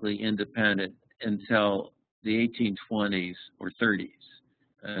economically independent until the 1820s or 30s.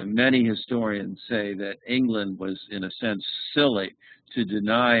 Many historians say that England was, in a sense, silly to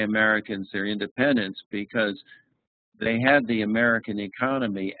deny Americans their independence because they had the American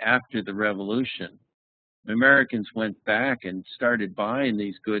economy after the Revolution. Americans went back and started buying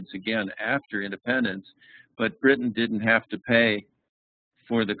these goods again after independence, but Britain didn't have to pay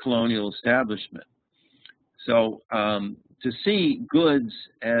for the colonial establishment. So to see goods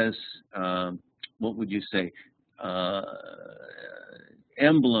as, what would you say,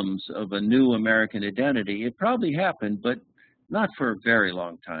 emblems of a new American identity, it probably happened, but not for a very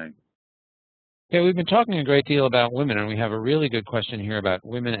long time. Okay, we've been talking a great deal about women, and we have a really good question here about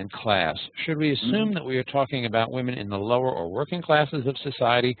women and class. Should we assume that we are talking about women in the lower or working classes of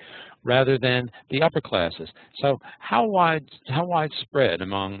society rather than the upper classes? So how widespread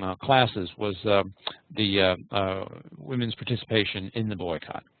among classes was the women's participation in the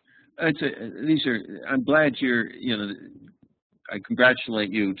boycott? I'm glad I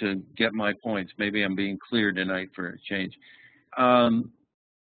congratulate you to get my points. Maybe I'm being clear tonight for a change.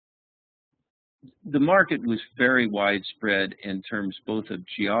 The market was very widespread in terms both of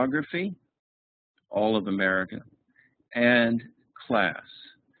geography, all of America, and class.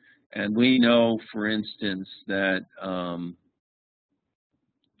 And we know, for instance, that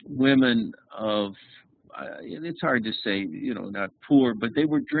women of, it's hard to say, not poor, but they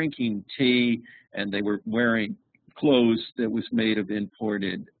were drinking tea and they were wearing clothes that was made of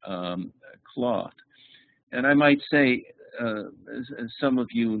imported cloth. And I might say, as some of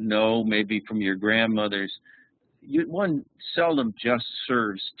you know, maybe from your grandmothers, one seldom just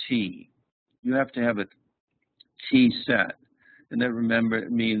serves tea. You have to have a tea set. And then remember,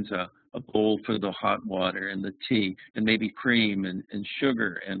 it means a bowl for the hot water and the tea, and maybe cream and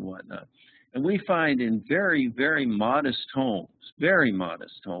sugar and whatnot. And we find in very, very modest homes,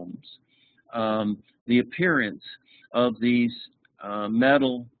 the appearance of these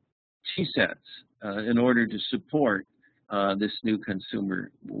metal tea sets in order to support this new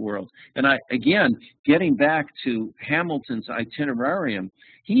consumer world. And again, getting back to Hamilton's itinerarium,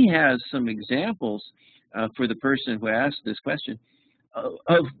 he has some examples for the person who asked this question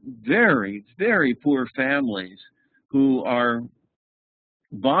of very, very poor families who are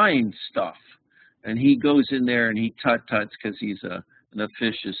buying stuff. And he goes in there and he tut-tuts because he's an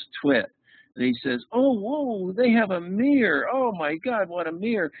officious twit. And he says, oh, whoa, they have a mirror. Oh, my God, what a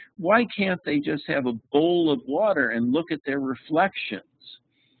mirror. Why can't they just have a bowl of water and look at their reflections?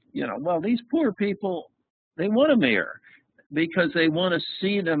 Well, these poor people, they want a mirror because they want to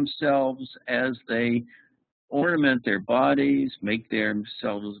see themselves as they ornament their bodies, make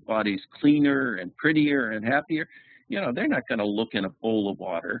themselves bodies cleaner and prettier and happier. They're not going to look in a bowl of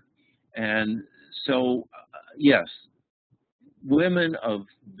water. And so, yes, women of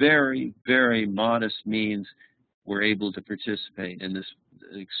very, very modest means were able to participate in this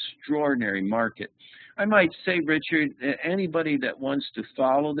extraordinary market. I might say, Richard, anybody that wants to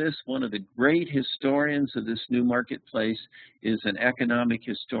follow this, one of the great historians of this new marketplace is an economic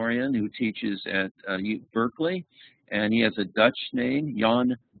historian who teaches at Berkeley, and he has a Dutch name,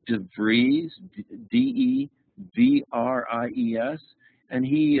 Jan de Vries, D-E-V-R-I-E-S, and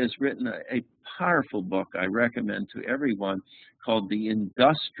he has written a powerful book I recommend to everyone called The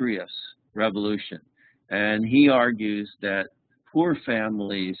Industrious Revolution. And he argues that poor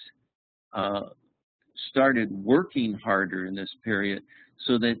families started working harder in this period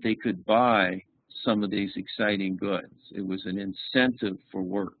so that they could buy some of these exciting goods. It was an incentive for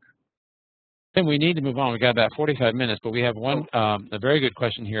work. And we need to move on. We got about 45 minutes, but we have a very good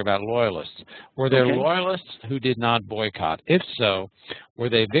question here about loyalists. Were there loyalists who did not boycott? If so, were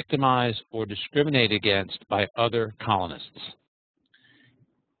they victimized or discriminated against by other colonists?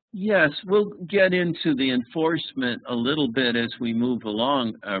 Yes, we'll get into the enforcement a little bit as we move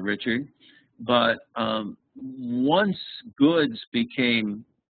along, Richard. But once goods became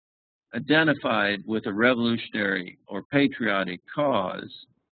identified with a revolutionary or patriotic cause,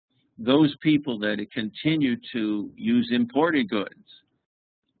 those people that continued to use imported goods,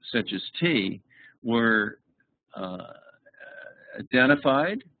 such as tea, were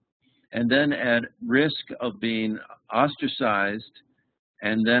identified and then at risk of being ostracized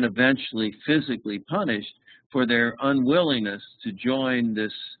and then eventually physically punished for their unwillingness to join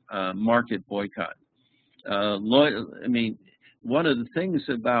this market boycott. One of the things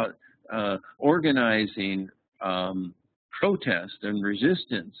about organizing protest and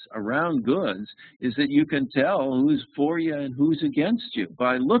resistance around goods is that you can tell who's for you and who's against you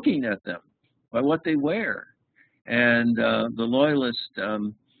by looking at them, by what they wear. And the loyalists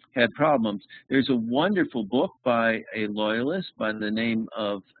had problems. There's a wonderful book by a loyalist by the name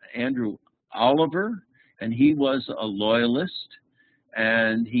of Andrew Oliver, and he was a loyalist,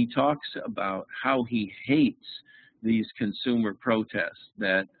 and he talks about how he hates these consumer protests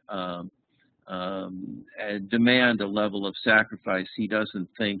that demand a level of sacrifice he doesn't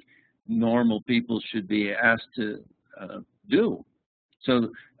think normal people should be asked to do.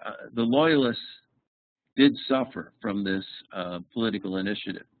 So the loyalists did suffer from this political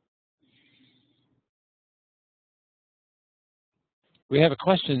initiative. We have a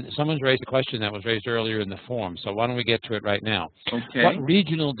question. Someone's raised a question that was raised earlier in the forum, so why don't we get to it right now? Okay. What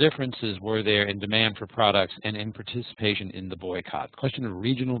regional differences were there in demand for products and in participation in the boycott? Question of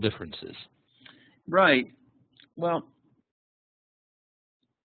regional differences. Right. Well,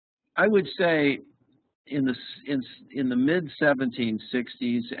 I would say in the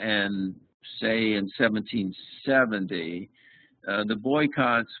mid-1760s and say in 1770, the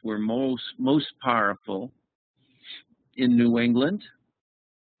boycotts were most powerful in New England,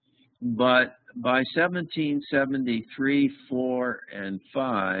 But by 1773, 4, and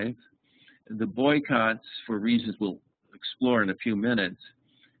 5, the boycotts, for reasons we'll explore in a few minutes,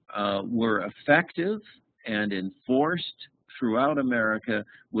 were effective and enforced throughout America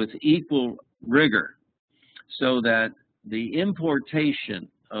with equal rigor, so that the importation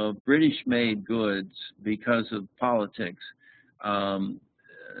of British-made goods because of politics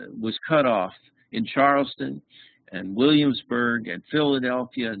was cut off in Charleston and Williamsburg and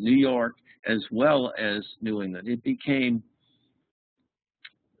Philadelphia, New York, as well as New England. It became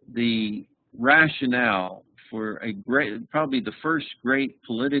the rationale for a great, probably the first great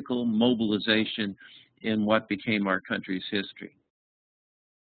political mobilization in what became our country's history.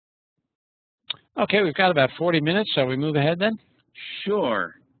 Okay, we've got about 40 minutes. Shall we move ahead then?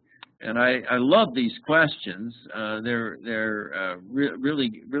 Sure. And I love these questions. They're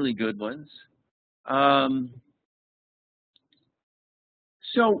really good ones.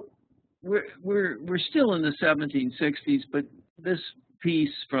 So we're still in the 1760s, but this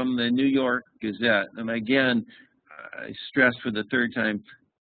piece from the New York Gazette, and again, I stress for the third time,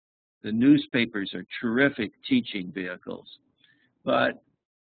 the newspapers are terrific teaching vehicles. But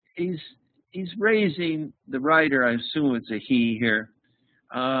he's raising, the writer, I assume it's a he here,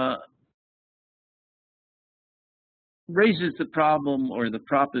 raises the problem or the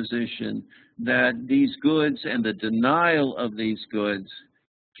proposition that these goods and the denial of these goods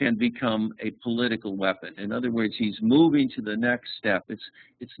can become a political weapon. In other words, he's moving to the next step.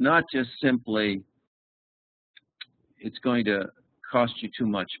 It's not just simply, it's going to cost you too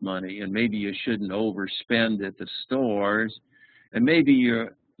much money, and maybe you shouldn't overspend at the stores, and maybe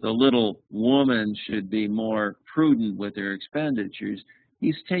the little woman should be more prudent with her expenditures.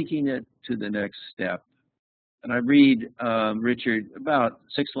 He's taking it to the next step. And I read, Richard, about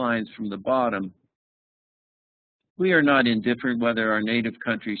 6 lines from the bottom. We are not indifferent whether our native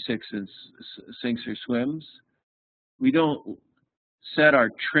country sinks or swims. We don't set our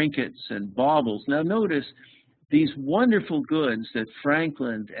trinkets and baubles. Now notice these wonderful goods that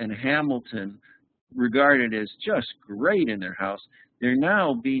Franklin and Hamilton regarded as just great in their house, they're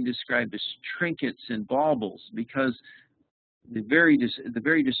now being described as trinkets and baubles, because the very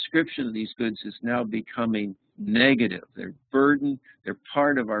description of these goods is now becoming negative. They're burden, they're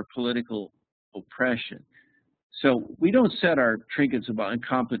part of our political oppression. So we don't set our trinkets about in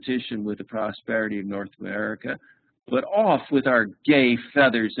competition with the prosperity of North America, but off with our gay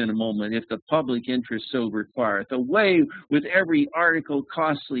feathers in a moment, if the public interest so requireth. Away with every article,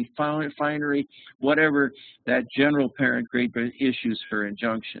 costly finery, whatever that general parent Great Britain issues for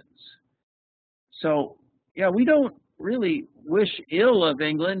injunctions. So, yeah, we don't really wish ill of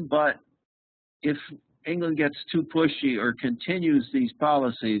England, but if England gets too pushy or continues these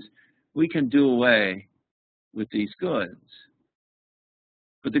policies, we can do away with these goods.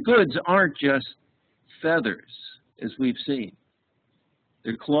 But the goods aren't just feathers, as we've seen.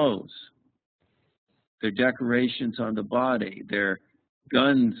 They're clothes, they're decorations on the body, they're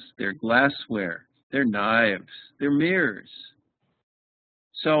guns, they're glassware, they're knives, they're mirrors.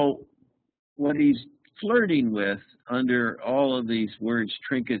 So what he's flirting with under all of these words,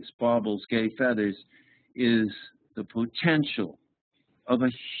 trinkets, baubles, gay feathers, is the potential of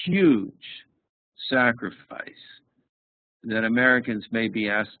a huge sacrifice that Americans may be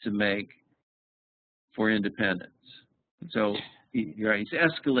asked to make for independence. So he's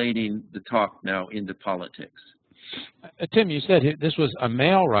escalating the talk now into politics. Tim, you said this was a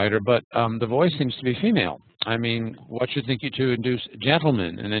male writer, but the voice seems to be female. I mean, what should think you to induce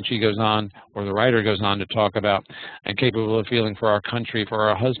gentlemen? And then she goes on, or the writer goes on to talk about, and capable of feeling for our country, for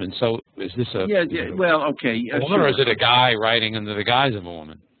our husband. So is this a well, okay, a woman, or is it a guy writing under the guise of a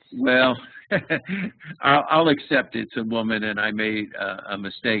woman? Well, I'll accept it's a woman, and I made a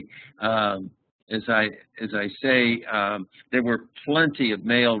mistake. As I say, there were plenty of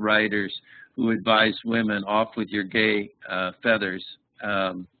male writers who advised women off with your gay feathers.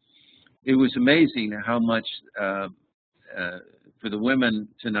 It was amazing how much, for the women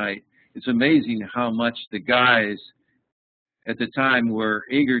tonight, it's amazing how much the guys at the time were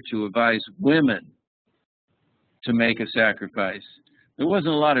eager to advise women to make a sacrifice. There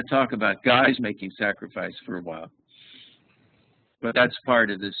wasn't a lot of talk about guys making sacrifice for a while, but that's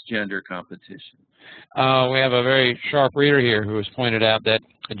part of this gender competition. We have a very sharp reader here who has pointed out that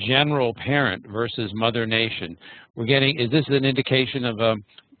a general parent versus mother nation. We're getting, is this an indication of a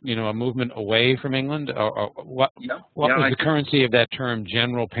movement away from England, or what? Yeah. What was the currency of that term,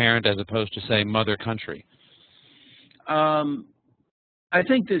 general parent, as opposed to, say, mother country? I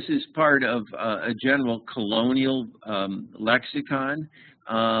think this is part of a general colonial lexicon,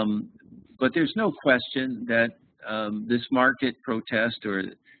 but there's no question that this market protest or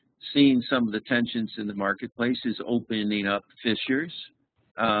seeing some of the tensions in the marketplace is opening up fissures.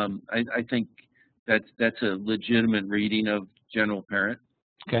 I think that's a legitimate reading of General Parent.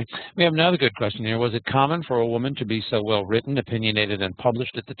 Okay. We have another good question here. Was it common for a woman to be so well written, opinionated, and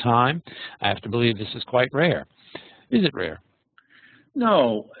published at the time? I have to believe this is quite rare. Is it rare?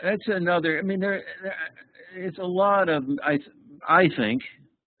 No, that's another. I mean, it's a lot of, I think,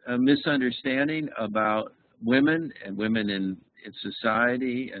 a misunderstanding about women and women in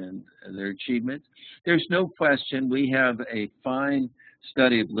society and their achievements. There's no question we have a fine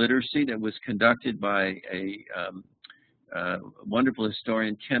study of literacy that was conducted by a wonderful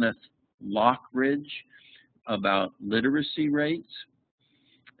historian, Kenneth Lockridge, about literacy rates.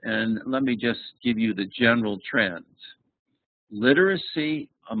 And let me just give you the general trends. Literacy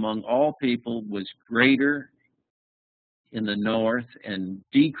among all people was greater in the north and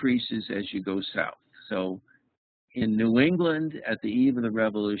decreases as you go south. So in New England, at the eve of the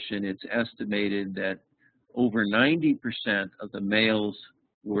Revolution, it's estimated that over 90% of the males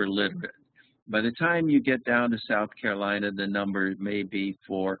were literate. By the time you get down to South Carolina, the number may be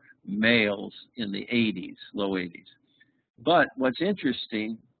for males in the 80s, low 80s. But what's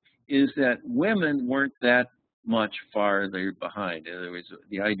interesting is that women weren't that much farther behind. In other words,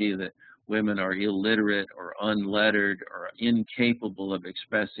 the idea that women are illiterate or unlettered or incapable of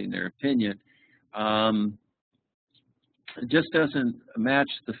expressing their opinion just doesn't match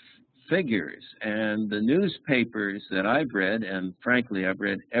the figures. And the newspapers that I've read, and frankly, I've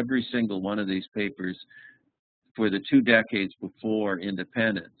read every single one of these papers for the 2 decades before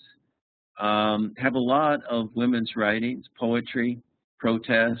independence, have a lot of women's writings, poetry,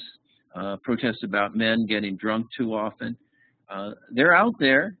 protests, protests about men getting drunk too often. They're out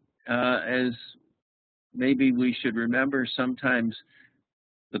there, as maybe we should remember. Sometimes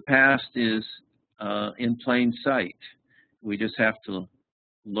the past is in plain sight. We just have to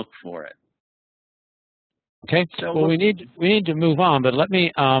look for it. Okay. So well, we need to move on, but let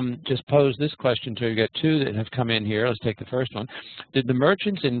me just pose this question to you. We've got 2 that have come in here. Let's take the first one. Did the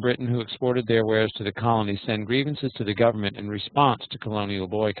merchants in Britain who exported their wares to the colonies send grievances to the government in response to colonial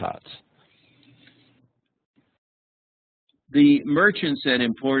boycotts? The merchants that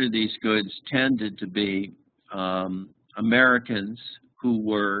imported these goods tended to be Americans who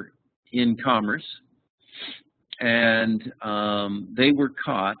were in commerce, and they were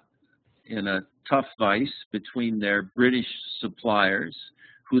caught in a tough vice between their British suppliers,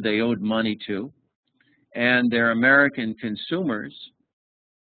 who they owed money to, and their American consumers,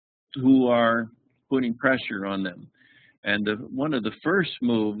 who are putting pressure on them. And one of the first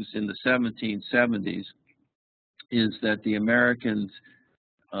moves in the 1770s is that the Americans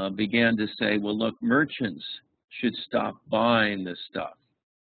began to say, well, look, merchants should stop buying this stuff.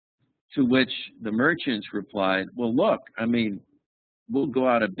 To which the merchants replied, well, look, I mean, we'll go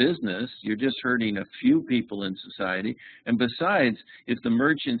out of business. You're just hurting a few people in society. And besides, if the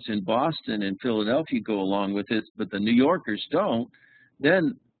merchants in Boston and Philadelphia go along with it, but the New Yorkers don't,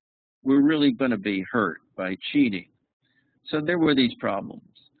 then we're really going to be hurt by cheating. So there were these problems.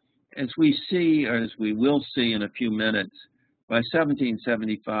 As we see, or as we will see in a few minutes, by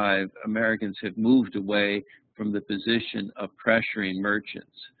 1775, Americans have moved away from the position of pressuring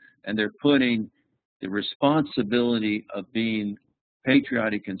merchants. And they're putting the responsibility of being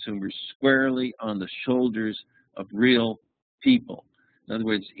patriotic consumers squarely on the shoulders of real people. In other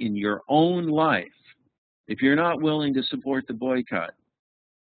words, in your own life, if you're not willing to support the boycott,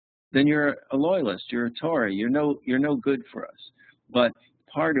 then you're a loyalist, you're a Tory, you're no good for us. But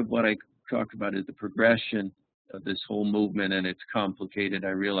part of what I talk about is the progression of this whole movement, and it's complicated, I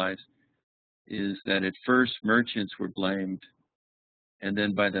realize, is that at first merchants were blamed, and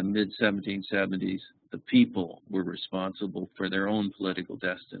then by the mid-1770s, the people were responsible for their own political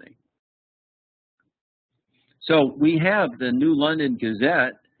destiny. So we have the New London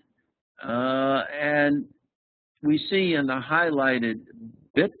Gazette, and we see in the highlighted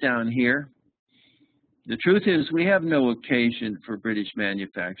bit down here, the truth is we have no occasion for British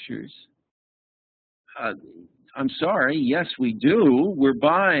manufacturers. I'm sorry, yes we do. We're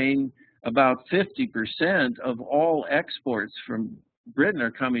buying about 50% of all exports from Britain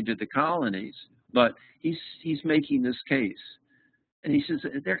are coming to the colonies, but he's making this case. And he says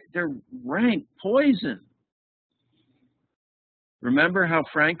they're rank poison. Remember how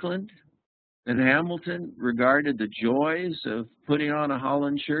Franklin and Hamilton regarded the joys of putting on a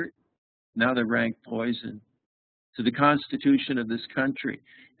Holland shirt? Now they're rank poison to the Constitution of this country.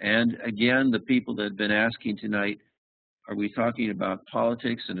 And again, the people that have been asking tonight, are we talking about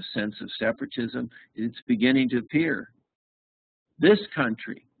politics and a sense of separatism? It's beginning to appear. This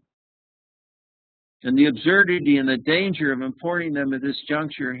country And the absurdity and the danger of importing them at this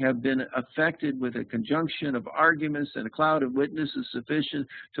juncture have been affected with a conjunction of arguments and a cloud of witnesses sufficient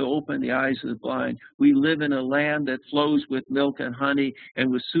to open the eyes of the blind. We live in a land that flows with milk and honey,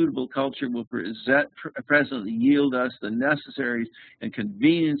 and with suitable culture will presently yield us the necessaries and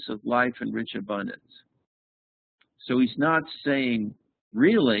convenience of life in rich abundance. So he's not saying,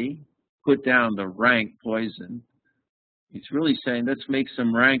 really, put down the rank poison. He's really saying, let's make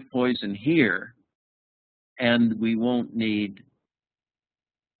some rank poison here, and we won't need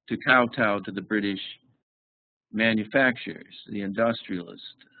to kowtow to the British manufacturers, the industrialists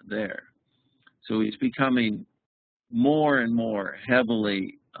there. So he's becoming more and more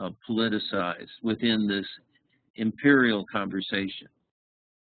heavily politicized within this imperial conversation.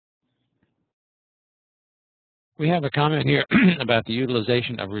 We have a comment here about the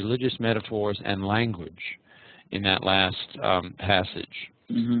utilization of religious metaphors and language in that last passage.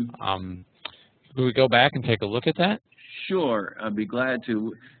 Mm-hmm. Will we go back and take a look at that? Sure, I'd be glad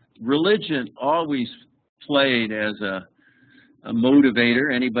to. Religion always played as a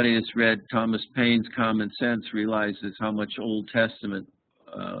motivator. Anybody that's read Thomas Paine's Common Sense realizes how much Old Testament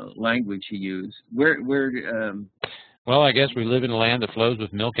language he used. Well, I guess we live in a land that flows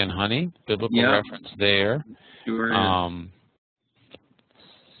with milk and honey. Biblical reference there. Sure.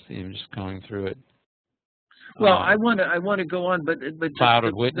 See, I'm just going through it. Well, I want to go on, but cloud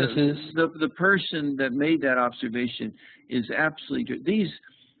of witnesses. The person that made that observation is absolutely true.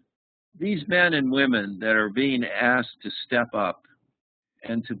 These men and women that are being asked to step up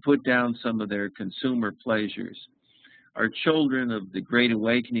and to put down some of their consumer pleasures are children of the Great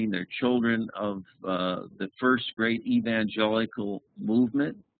Awakening. They're children of the first great evangelical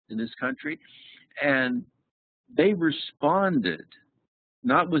movement in this country, and they responded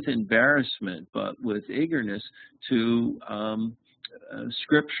not with embarrassment, but with eagerness to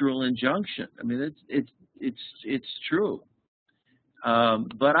scriptural injunction. I mean, it's true.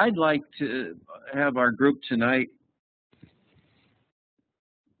 But I'd like to have our group tonight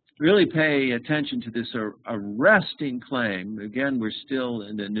really pay attention to this arresting claim. Again, we're still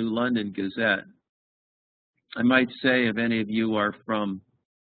in the New London Gazette. I might say, if any of you are from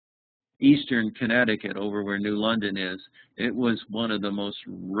Eastern Connecticut, over where New London is, it was one of the most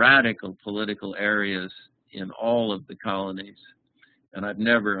radical political areas in all of the colonies, and I've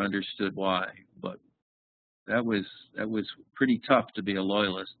never understood why. But that was pretty tough to be a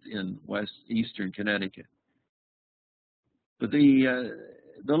loyalist in Eastern Connecticut. But the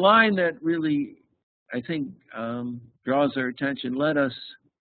line that really, I think, draws our attention: let us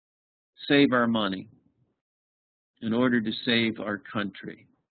save our money in order to save our country.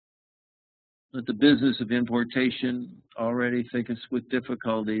 Let the business of importation, already thickets with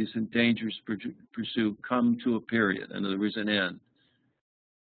difficulties and dangerous pursuit, come to a period, and there is an end.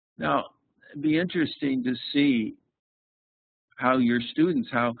 Now, it'd be interesting to see how your students,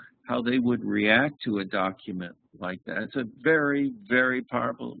 how they would react to a document like that. It's a very, very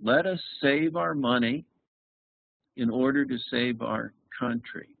powerful. Let us save our money in order to save our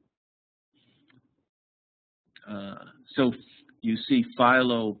country. So you see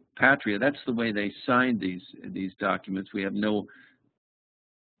Philo Patria. That's the way they signed these documents. We have no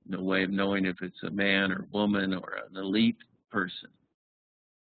way of knowing if it's a man or woman or an elite person.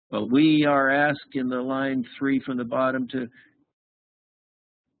 But we are asked in the line 3 from the bottom to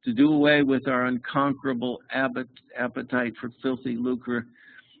do away with our unconquerable appetite for filthy lucre,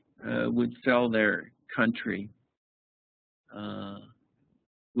 would fell their country,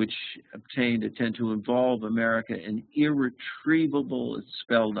 which obtained tend to involve America in irretrievable, it's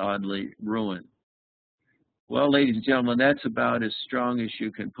spelled oddly, ruin. Well, ladies and gentlemen, that's about as strong as you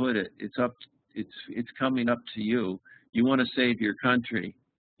can put it. It's coming up to you. You want to save your country,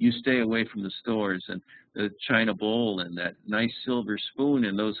 you stay away from the stores and the china bowl and that nice silver spoon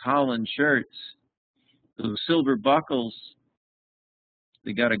and those Holland shirts, those silver buckles.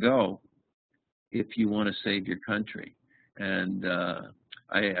 They got to go if you want to save your country. And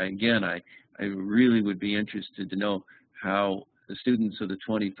I really would be interested to know how the students of the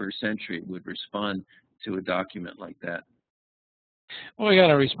 21st century would respond to a document like that. Well, we got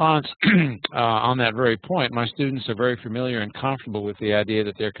a response on that very point. My students are very familiar and comfortable with the idea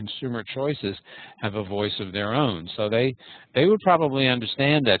that their consumer choices have a voice of their own. So they would probably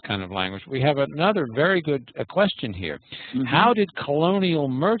understand that kind of language. We have another very good question here. Mm-hmm. How did colonial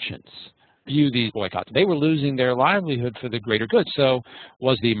merchants view these boycotts? They were losing their livelihood for the greater good. So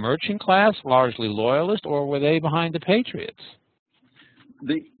was the merchant class largely loyalist, or were they behind the patriots?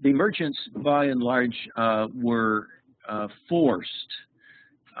 The merchants, by and large, were forced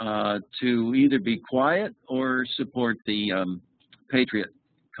to either be quiet or support the patriot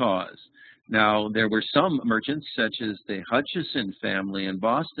cause. Now, there were some merchants, such as the Hutchison family in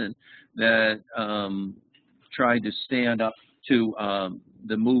Boston, that tried to stand up to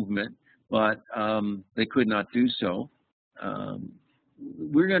the movement, but they could not do so.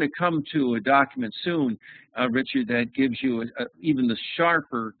 We're going to come to a document soon, Richard, that gives you even the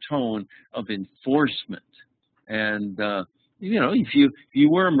sharper tone of enforcement. And you know, if you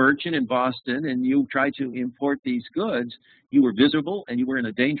were a merchant in Boston and you tried to import these goods, you were visible and you were in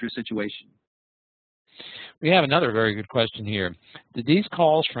a dangerous situation. We have another very good question here. Did these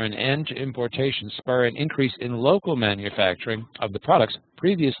calls for an end to importation spur an increase in local manufacturing of the products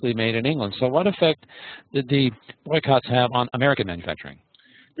previously made in England? So what effect did the boycotts have on American manufacturing?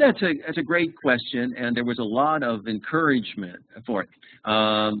 That's a great question, and there was a lot of encouragement for it.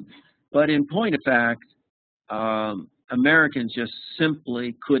 But in point of fact, Americans just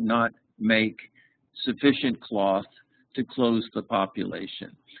simply could not make sufficient cloth to clothe the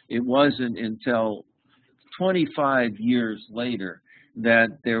population. It wasn't until 25 years later that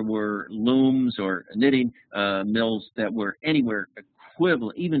there were looms or knitting mills that were anywhere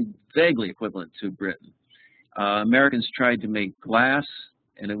equivalent, even vaguely equivalent to Britain. Americans tried to make glass,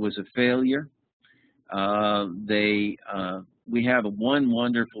 and it was a failure. We have one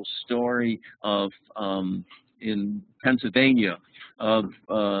wonderful story of in Pennsylvania of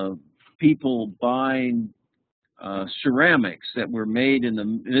people buying ceramics that were made in the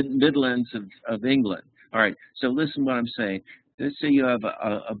Midlands of England. All right, so listen what I'm saying. Let's say you have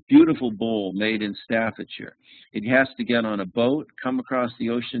a beautiful bowl made in Staffordshire. It has to get on a boat, come across the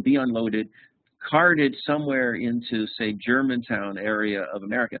ocean, be unloaded, carted somewhere into, say, Germantown area of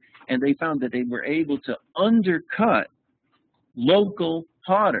America. And they found that they were able to undercut local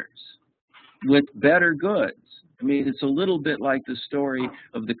potters with better goods. I mean, it's a little bit like the story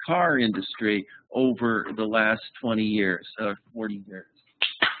of the car industry over the last 20 years, 40 years.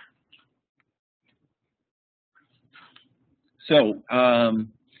 So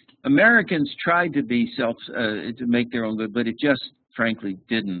Americans tried to be to make their own good, but it just frankly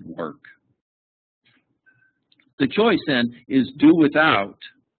didn't work. The choice then is do without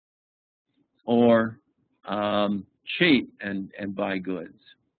or cheap and buy goods.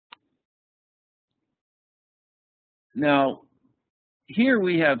 Now, here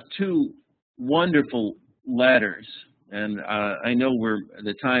we have two wonderful letters, and I know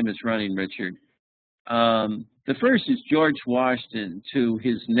the time is running, Richard. The first is George Washington to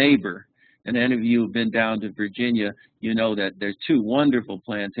his neighbor, and any of you who have been down to Virginia, you know that there's two wonderful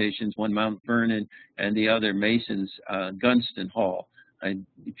plantations, one Mount Vernon and the other Mason's Gunston Hall. And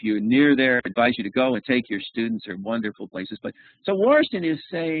if you're near there, I advise you to go and take your students. They're wonderful places. But so Washington is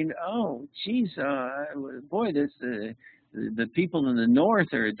saying, oh, geez, boy, the people in the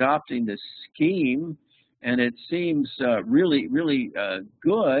North are adopting this scheme, and it seems really, really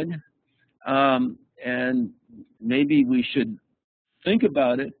good. And maybe we should think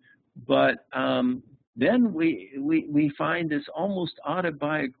about it. But then we find this almost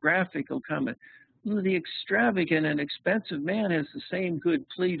autobiographical comment. The extravagant and expensive man has the same good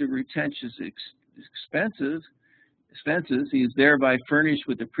plea to retentious expenses. He is thereby furnished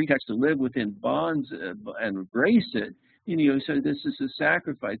with the pretext to live within bonds and embrace it. You know, so this is a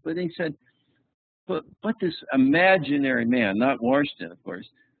sacrifice. But he said, but this imaginary man, not Washington, of course,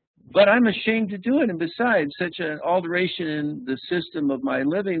 but I'm ashamed to do it. And besides, such an alteration in the system of my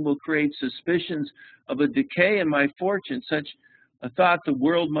living will create suspicions of a decay in my fortune, such a thought the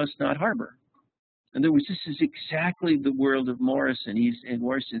world must not harbor. In other words, this is exactly the world of Morrison.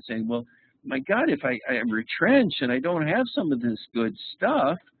 Morrison saying, well, my God, if I am retrenched and I don't have some of this good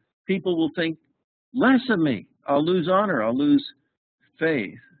stuff, people will think less of me. I'll lose honor. I'll lose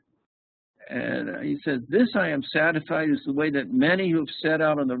faith. And he says, this I am satisfied is the way that many who have set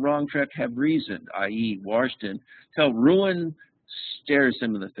out on the wrong track have reasoned, i.e. Washington, till ruin stares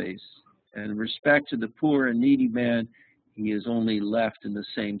him in the face. And in respect to the poor and needy man, he is only left in the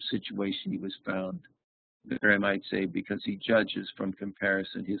same situation he was found. Or I might say, because he judges from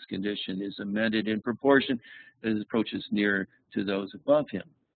comparison, his condition is amended in proportion as it approaches nearer to those above him.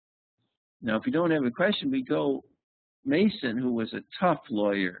 Now, if you don't have a question, we go Mason, who was a tough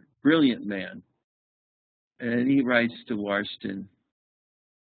lawyer, brilliant man, and he writes to Washington,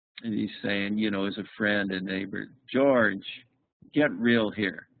 and he's saying, you know, as a friend and neighbor, George, get real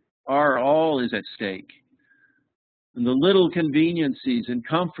here. Our all is at stake. And the little conveniences and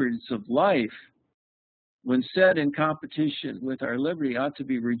comforts of life, when set in competition with our liberty, ought to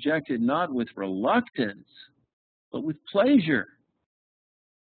be rejected not with reluctance, but with pleasure.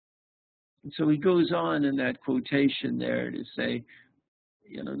 And so he goes on in that quotation there to say,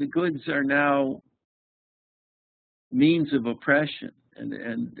 you know, the goods are now means of oppression, and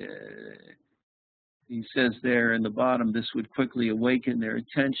he says there in the bottom, this would quickly awaken their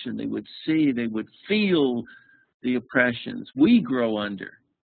attention. They would see, they would feel the oppressions we grow under.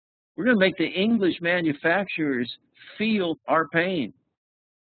 We're going to make the English manufacturers feel our pain.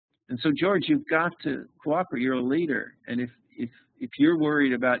 And so, George, you've got to cooperate. You're a leader. And if you're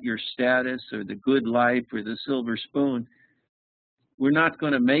worried about your status or the good life or the silver spoon, we're not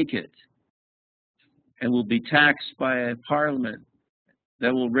going to make it. And we'll be taxed by a parliament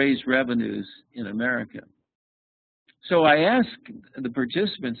that will raise revenues in America. So I ask the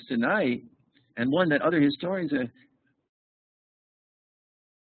participants tonight, and one that other historians have,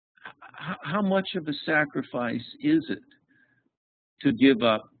 how much of a sacrifice is it to give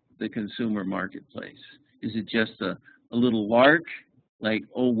up the consumer marketplace? Is it just a little lark, like,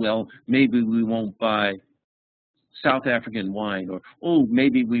 oh, well, maybe we won't buy South African wine, or, oh,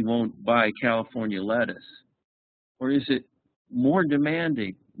 maybe we won't buy California lettuce? Or is it more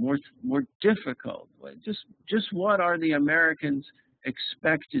demanding, more difficult? Just what are the Americans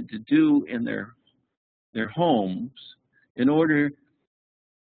expected to do in their homes in order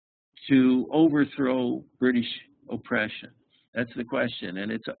to overthrow British oppression? That's the question,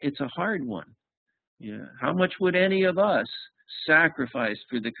 and it's a hard one. Yeah, how much would any of us sacrifice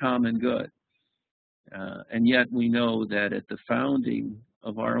for the common good? And yet we know that at the founding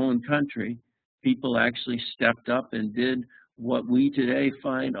of our own country, people actually stepped up and did what we today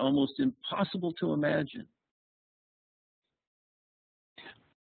find almost impossible to imagine.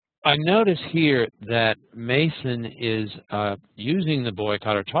 I notice here that Mason is using the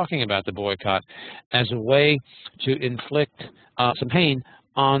boycott, or talking about the boycott, as a way to inflict some pain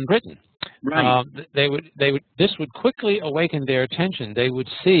on Britain. Right. This would quickly awaken their attention. They would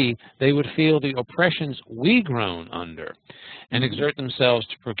feel the oppressions we groan under, and exert themselves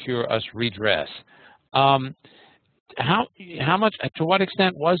to procure us redress. How much, to what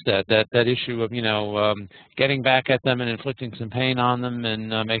extent was that issue of, getting back at them and inflicting some pain on them and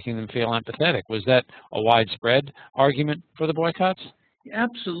making them feel empathetic? Was that a widespread argument for the boycotts?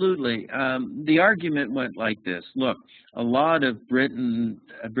 Absolutely. The argument went like this. Look, a lot of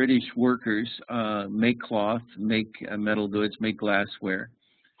British workers make cloth, make metal goods, make glassware.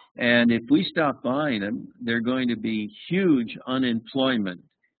 And if we stop buying them, there's going to be huge unemployment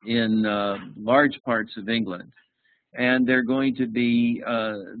in large parts of England. And they're going to be,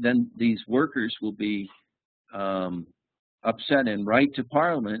 then these workers will be upset and write to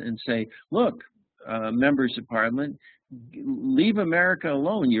Parliament and say, look, members of Parliament, leave America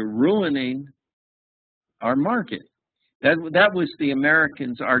alone. You're ruining our market. That was the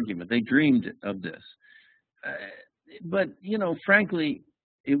Americans' argument. They dreamed of this. But, frankly,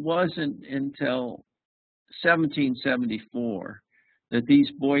 it wasn't until 1774 that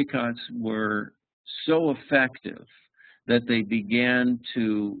these boycotts were so effective that they began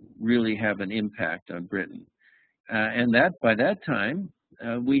to really have an impact on Britain. And that by that time,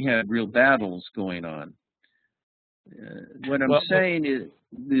 we had real battles going on. What I'm saying is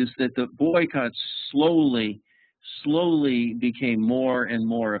that the boycotts slowly became more and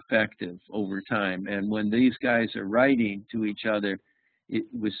more effective over time. And when these guys are writing to each other, it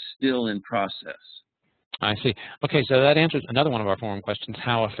was still in process. I see. Okay, so that answers another one of our forum questions.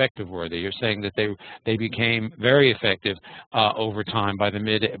 How effective were they? You're saying that they became very effective over time by the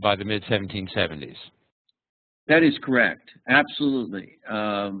mid 1770s. That is correct. Absolutely.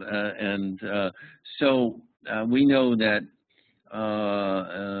 So we know that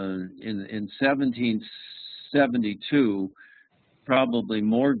in 1772, probably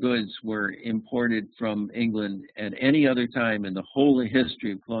more goods were imported from England at any other time in the whole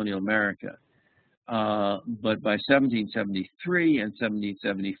history of colonial America. But by 1773 and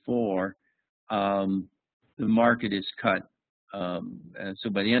 1774, the market is cut. And so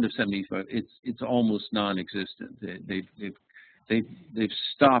by the end of 75, it's almost non-existent. They've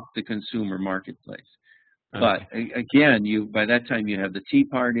stopped the consumer marketplace. But again, by that time you have the Tea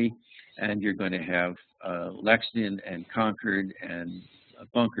Party, and you're going to have Lexington and Concord and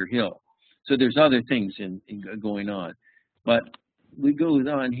Bunker Hill. So there's other things going on. But we go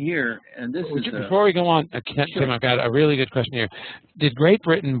on here, and this is before we go on, Tim, I've got a really good question here. Did Great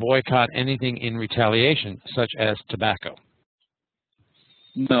Britain boycott anything in retaliation, such as tobacco?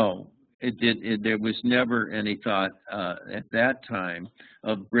 No, it did. There was never any thought at that time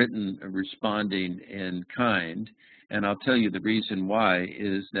of Britain responding in kind. And I'll tell you the reason why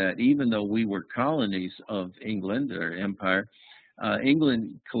is that even though we were colonies of England or empire,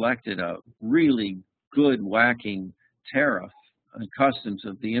 England collected a really good whacking tariff and customs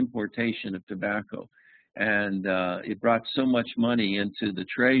of the importation of tobacco. And it brought so much money into the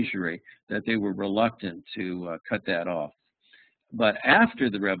treasury that they were reluctant to cut that off. But after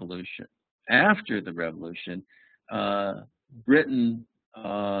the revolution, after the revolution, Britain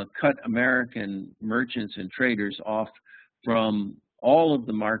cut American merchants and traders off from all of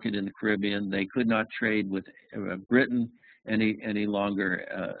the market in the Caribbean. They could not trade with Britain any longer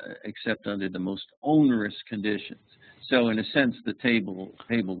except under the most onerous conditions. So in a sense, the table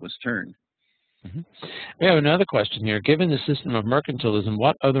was turned. Mm-hmm. We have another question here. Given the system of mercantilism,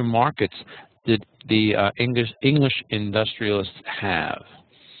 what other markets did the English industrialists have?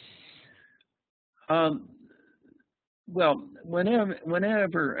 Well,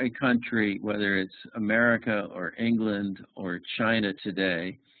 whenever a country, whether it's America or England or China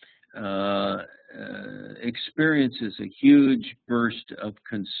today, experiences a huge burst of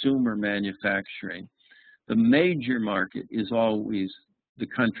consumer manufacturing, the major market is always the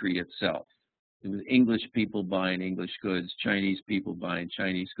country itself. It was English people buying English goods, Chinese people buying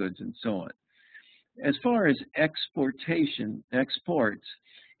Chinese goods, and so on. As far as exports,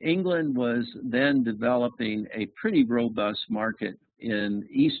 England was then developing a pretty robust market in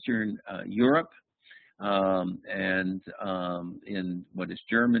Eastern Europe and in what is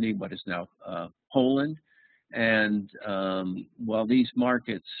Germany, what is now Poland. And while these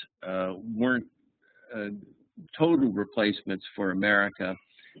markets weren't total replacements for America,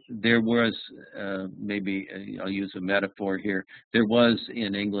 there was, maybe I'll use a metaphor here, there was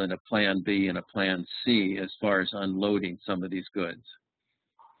in England a plan B and a plan C as far as unloading some of these goods.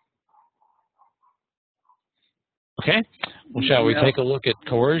 Okay. Well, shall we take a look at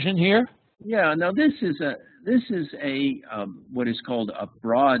coercion here? Yeah. Now this is a what is called a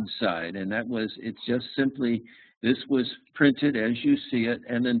broadside, and it's just simply, this was printed as you see it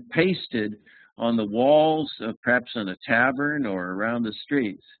and then pasted on the walls of perhaps in a tavern or around the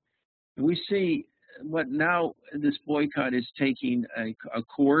streets. And we see what now this boycott is taking a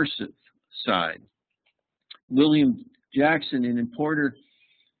coercive side. William Jackson, an importer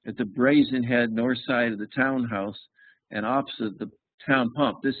at the Brazen Head north side of the townhouse and opposite the town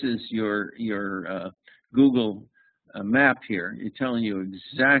pump. This is your Google map here. It's telling you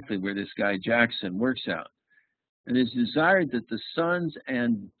exactly where this guy Jackson works out. And it's desired that the sons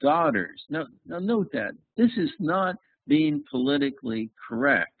and daughters, now note that, this is not being politically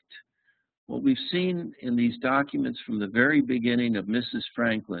correct. What we've seen in these documents from the very beginning of Mrs.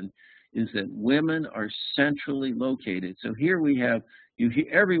 Franklin is that women are centrally located. So here we have,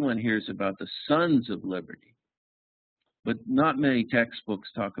 everyone hears about the sons of liberty, but not many textbooks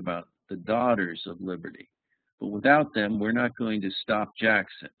talk about the daughters of liberty. But without them, we're not going to stop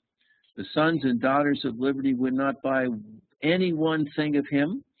Jackson. The sons and daughters of liberty would not buy any one thing of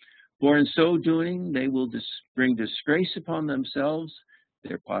him, for in so doing they will bring disgrace upon themselves,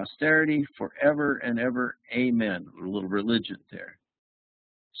 their posterity, forever and ever. Amen. A little religion there.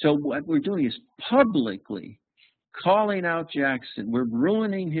 So what we're doing is publicly calling out Jackson. We're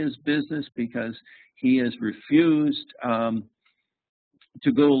ruining his business because he has refused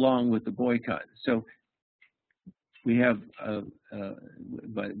to go along with the boycott. So we have,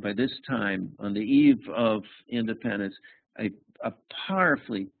 by this time, on the eve of independence, a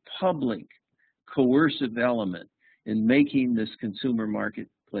powerfully public, coercive element in making this consumer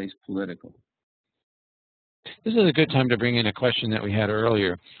marketplace political. This is a good time to bring in a question that we had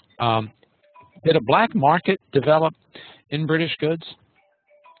earlier. Did a black market develop in British goods?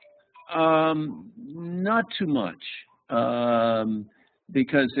 Not too much,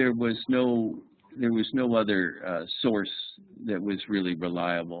 because there was no other source that was really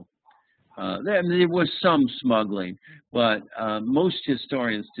reliable. There was some smuggling, but most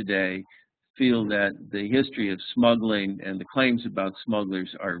historians today feel that the history of smuggling and the claims about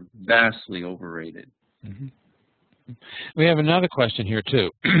smugglers are vastly overrated. Mm-hmm. We have another question here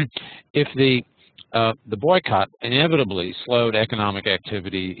too. If the boycott inevitably slowed economic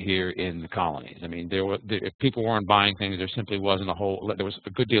activity here in the colonies, I mean, if people weren't buying things, there simply wasn't there was a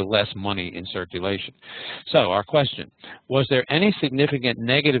good deal less money in circulation. So our question, was there any significant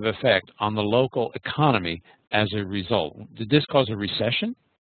negative effect on the local economy as a result? Did this cause a recession?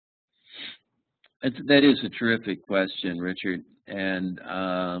 That is a terrific question, Richard, and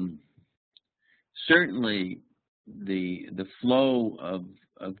certainly the flow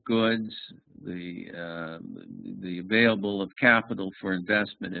of goods, the available of capital for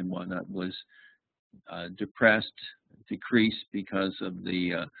investment and whatnot was decreased because of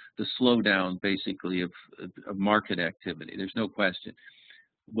the slowdown, basically, of market activity. There's no question.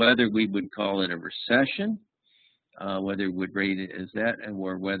 Whether we would call it a recession, whether we would rate it as that,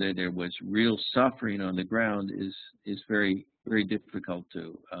 or whether there was real suffering on the ground is very, very difficult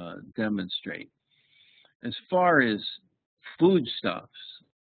to demonstrate. As far as foodstuffs,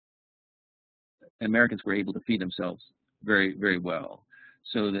 Americans were able to feed themselves very, very well.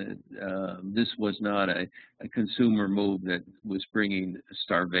 so that this was not a consumer move that was bringing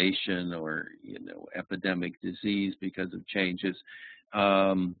starvation or epidemic disease because of changes.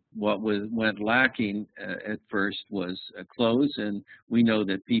 What went lacking at first was clothes, and we know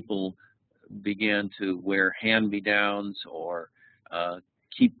that people began to wear hand-me-downs or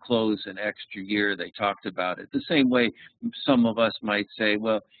keep clothes in extra gear. They talked about it the same way some of us might say,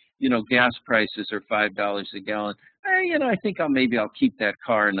 well, gas prices are $5 a gallon. I think maybe I'll keep that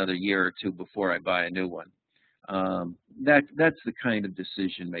car another year or two before I buy a new one. That's the kind of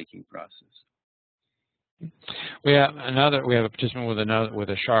decision-making process. We have a participant with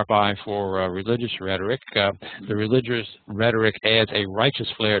a sharp eye for religious rhetoric. The religious rhetoric adds a righteous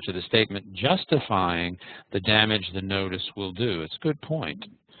flair to the statement, justifying the damage the notice will do. It's a good point.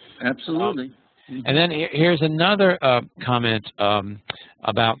 Absolutely. And then here's another comment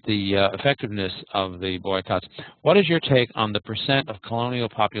about the effectiveness of the boycotts. What is your take on the percent of colonial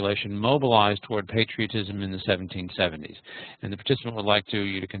population mobilized toward patriotism in the 1770s? And the participant would like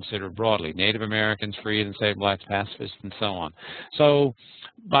you to consider broadly: Native Americans, free and enslaved blacks, pacifists, and so on. So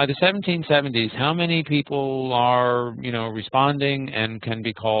by the 1770s, how many people are, responding and can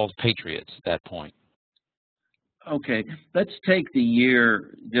be called patriots at that point? Okay, let's take the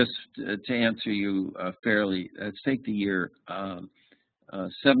year, just to answer you fairly, let's take the year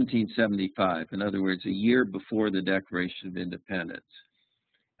 1775, in other words, a year before the Declaration of Independence.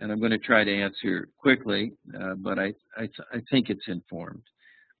 And I'm going to try to answer quickly, but I think it's informed.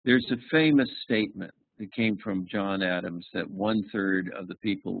 There's a famous statement that came from John Adams that 1/3 of the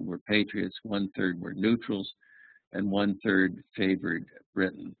people were patriots, 1/3 were neutrals, and 1/3 favored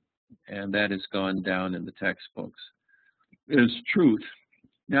Britain. And that has gone down in the textbooks as truth.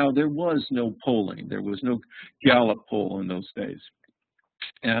 Now, there was no polling. There was no Gallup poll in those days.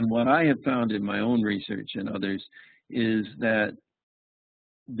 And what I have found in my own research and others is that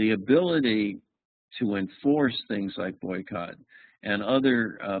the ability to enforce things like boycott and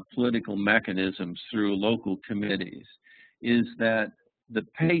other political mechanisms through local committees is that the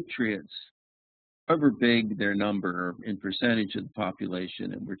patriots, however big their number in percentage of the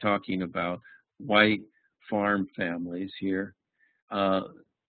population, and we're talking about white farm families here,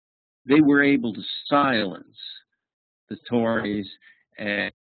 they were able to silence the Tories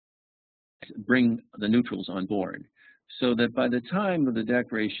and bring the neutrals on board, so that by the time of the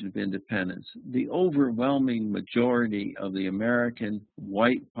Declaration of Independence, the overwhelming majority of the American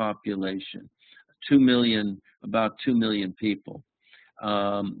white population, 2 million, about 2 million people,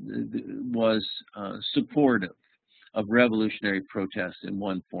 was supportive of revolutionary protest in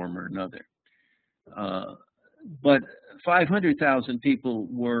one form or another. But 500,000 people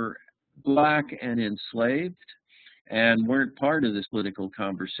were black and enslaved and weren't part of this political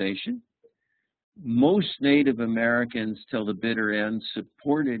conversation. Most Native Americans, till the bitter end,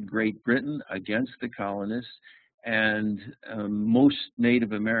 supported Great Britain against the colonists, and most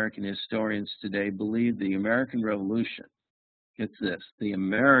Native American historians today believe the American Revolution, get this, the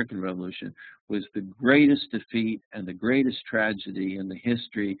American Revolution was the greatest defeat and the greatest tragedy in the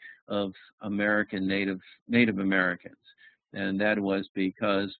history of American Native Americans. And that was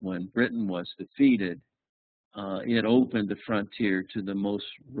because when Britain was defeated, it opened the frontier to the most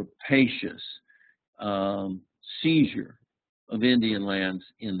rapacious seizure of Indian lands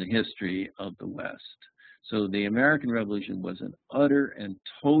in the history of the West. So the American Revolution was an utter and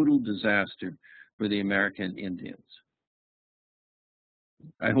total disaster for the American Indians.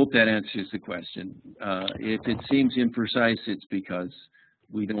 I hope that answers the question. If it seems imprecise, it's because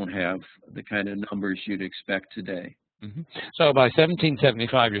we don't have the kind of numbers you'd expect today. Mm-hmm. So by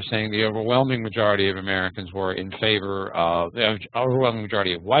 1775, you're saying the overwhelming majority of Americans were in favor of, the overwhelming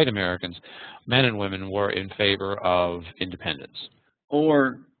majority of white Americans, men and women, were in favor of independence.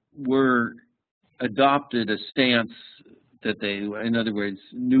 Or were adopted a stance that they, in other words,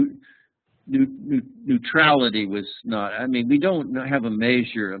 neutrality was not, I mean, we don't have a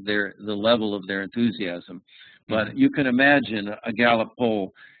measure of the level of their enthusiasm, but you can imagine a Gallup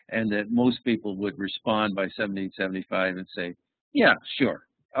poll and that most people would respond by 1775 and say, yeah, sure,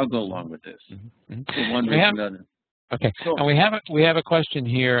 I'll go along with this. Mm-hmm. For one reason or another. Okay, so, and we have a question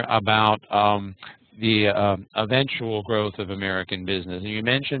here about the eventual growth of American business. And you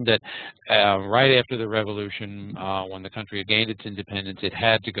mentioned that right after the Revolution, when the country had gained its independence, it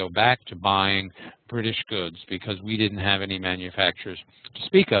had to go back to buying British goods because we didn't have any manufacturers to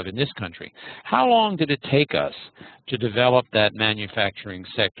speak of in this country. How long did it take us to develop that manufacturing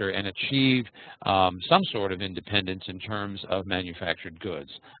sector and achieve some sort of independence in terms of manufactured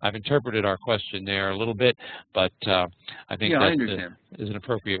goods? I've interpreted our question there a little bit, but I think that is an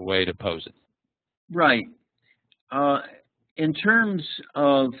appropriate way to pose it. Right. In terms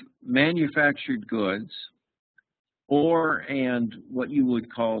of manufactured goods, and what you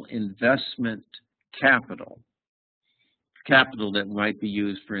would call investment capital, capital that might be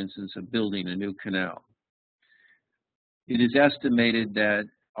used, for instance, of building a new canal. It is estimated that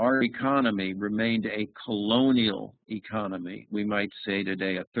our economy remained a colonial economy, we might say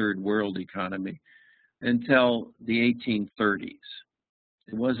today a third world economy, until the 1830s.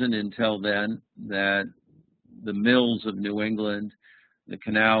 It wasn't until then that the mills of New England, the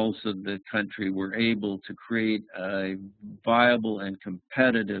canals of the country were able to create a viable and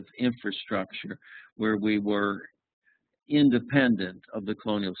competitive infrastructure where we were independent of the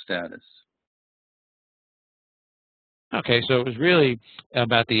colonial status. Okay, so it was really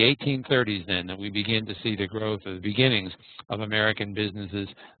about the 1830s then that we begin to see the growth of the beginnings of American businesses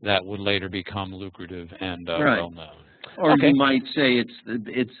that would later become lucrative and well known. Or you might say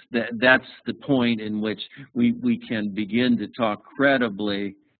that's the point in which we can begin to talk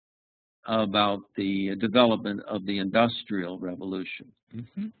credibly about the development of the Industrial Revolution.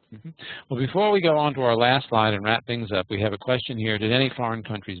 Well, before we go on to our last slide and wrap things up, we have a question here. Did any foreign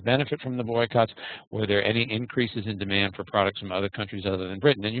countries benefit from the boycotts? Were there any increases in demand for products from other countries other than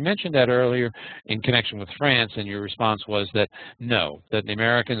Britain? And you mentioned that earlier in connection with France, and your response was that no, that the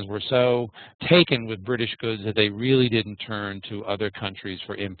Americans were so taken with British goods that they really didn't turn to other countries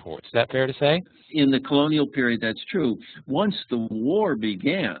for imports. Is that fair to say? In the colonial period, that's true. Once the war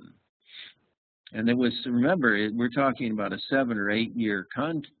began, and it was, remember, we're talking about a 7 or 8 year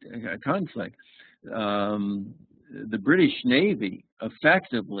conflict. The British Navy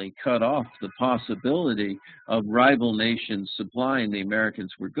effectively cut off the possibility of rival nations supplying the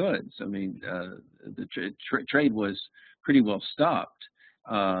Americans with goods. I mean, the trade was pretty well stopped.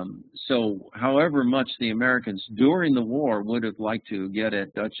 So however much the Americans during the war would have liked to get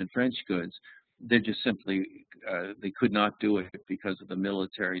at Dutch and French goods, they just simply, they could not do it because of the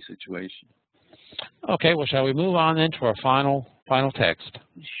military situation. Okay, well, shall we move on then to our final text?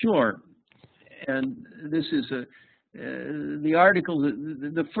 Sure. And this is the article,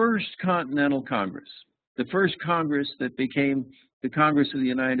 the First Continental Congress, the first Congress that became the Congress of the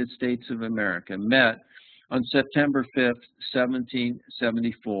United States of America, met on September 5th,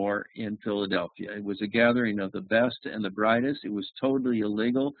 1774 in Philadelphia. It was a gathering of the best and the brightest. It was totally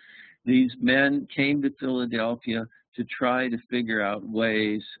illegal. These men came to Philadelphia to try to figure out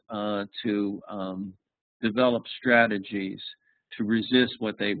ways to develop strategies to resist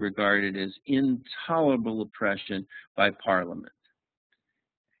what they regarded as intolerable oppression by Parliament.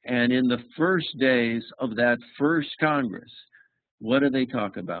 And in the first days of that first Congress, what do they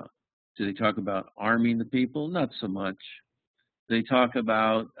talk about? Do they talk about arming the people? Not so much. They talk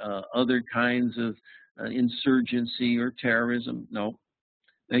about other kinds of insurgency or terrorism? No.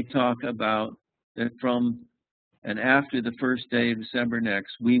 They talk about that from and after the first day of December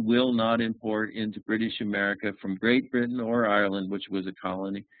next, we will not import into British America from Great Britain or Ireland, which was a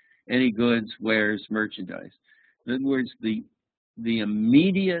colony, any goods, wares, merchandise. In other words, the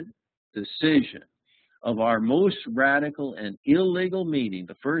immediate decision of our most radical and illegal meeting,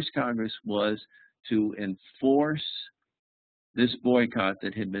 the first Congress, was to enforce this boycott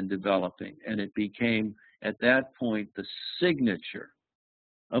that had been developing. And it became, at that point, the signature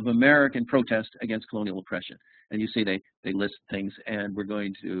of American protest against colonial oppression. And you see they list things, and we're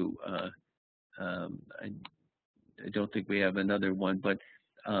going to, I don't think we have another one, but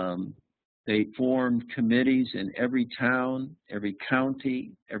they formed committees in every town, every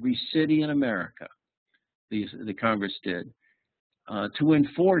county, every city in America, the Congress did, to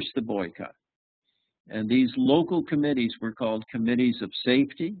enforce the boycott. And these local committees were called committees of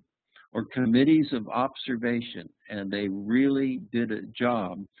safety or committees of observation, and they really did a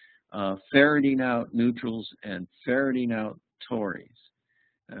job ferreting out neutrals and ferreting out Tories.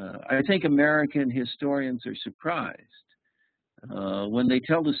 I think American historians are surprised when they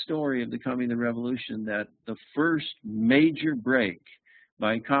tell the story of the coming of the revolution that the first major break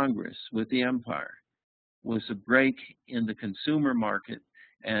by Congress with the empire was a break in the consumer market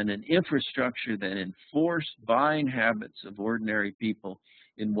and an infrastructure that enforced buying habits of ordinary people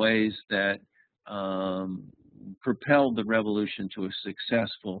in ways that propelled the revolution to a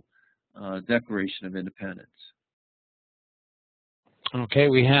successful Declaration of Independence. Okay,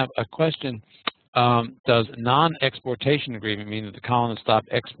 we have a question. Does non-exportation agreement mean that the colonists stopped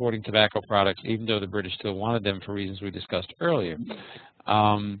exporting tobacco products even though the British still wanted them for reasons we discussed earlier?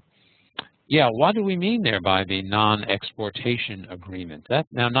 Yeah, what do we mean there by the non-exportation agreement?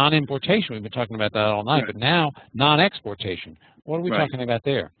 Now, non-importation, we've been talking about that all night, but now non-exportation. What are we talking about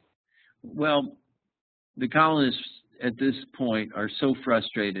there? Well, the colonists at this point are so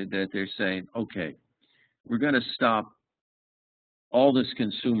frustrated that they're saying, okay, we're going to stop all this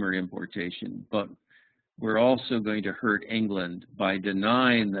consumer importation, but we're also going to hurt England by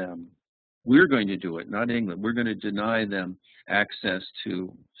denying them. We're going to do it, not England. We're going to deny them access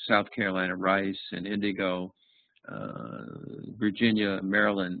to South Carolina rice and indigo, Virginia,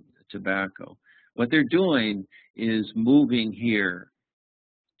 Maryland tobacco. What they're doing is moving here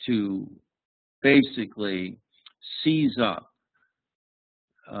to basically seize up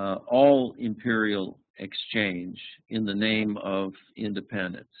all imperial exchange in the name of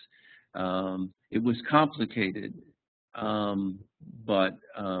independence. It was complicated, but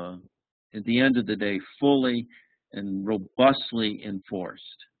at the end of the day, fully and robustly enforced.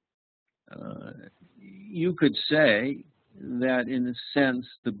 You could say that, in a sense,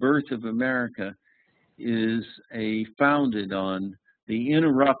 the birth of America is founded on the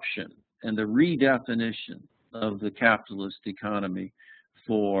interruption and the redefinition of the capitalist economy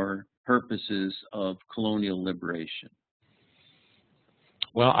for purposes of colonial liberation.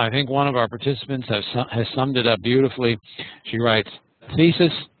 Well, I think one of our participants has summed it up beautifully. She writes,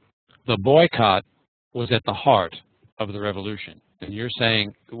 thesis, the boycott was at the heart of the revolution. And you're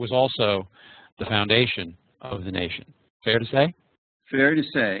saying it was also the foundation of the nation. Fair to say? Fair to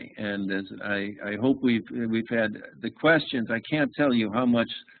say. And as I hope we've had the questions. I can't tell you how much,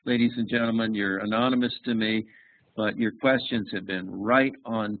 ladies and gentlemen, you're anonymous to me, but your questions have been right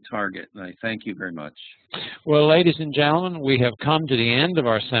on target, and I thank you very much. Well, ladies and gentlemen, we have come to the end of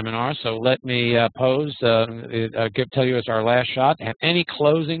our seminar, so let me tell you it's our last shot. Have any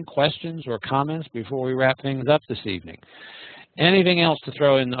closing questions or comments before we wrap things up this evening? Anything else to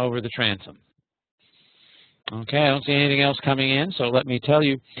throw in over the transom? Okay, I don't see anything else coming in, so let me tell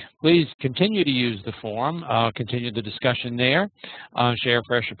you, please continue to use the forum, continue the discussion there, share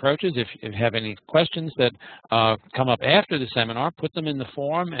fresh approaches. If you have any questions that come up after the seminar, put them in the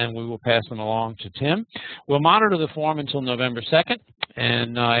forum and we will pass them along to Tim. We'll monitor the forum until November 2nd,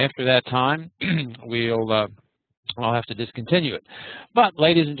 and after that time, I'll have to discontinue it. But,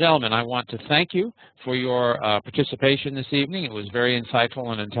 ladies and gentlemen, I want to thank you for your participation this evening. It was very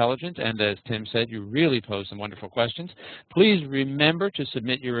insightful and intelligent, and as Tim said, you really posed some wonderful questions. Please remember to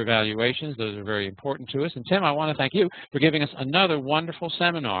submit your evaluations. Those are very important to us. And Tim, I want to thank you for giving us another wonderful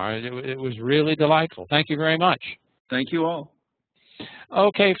seminar. It was really delightful. Thank you very much. Thank you all.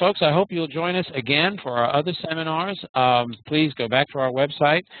 Okay, folks, I hope you'll join us again for our other seminars. Please go back to our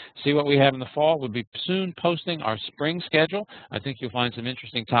website, see what we have in the fall. We'll be soon posting our spring schedule. I think you'll find some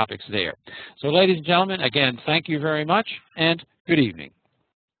interesting topics there. So, ladies and gentlemen, again, thank you very much, and good evening.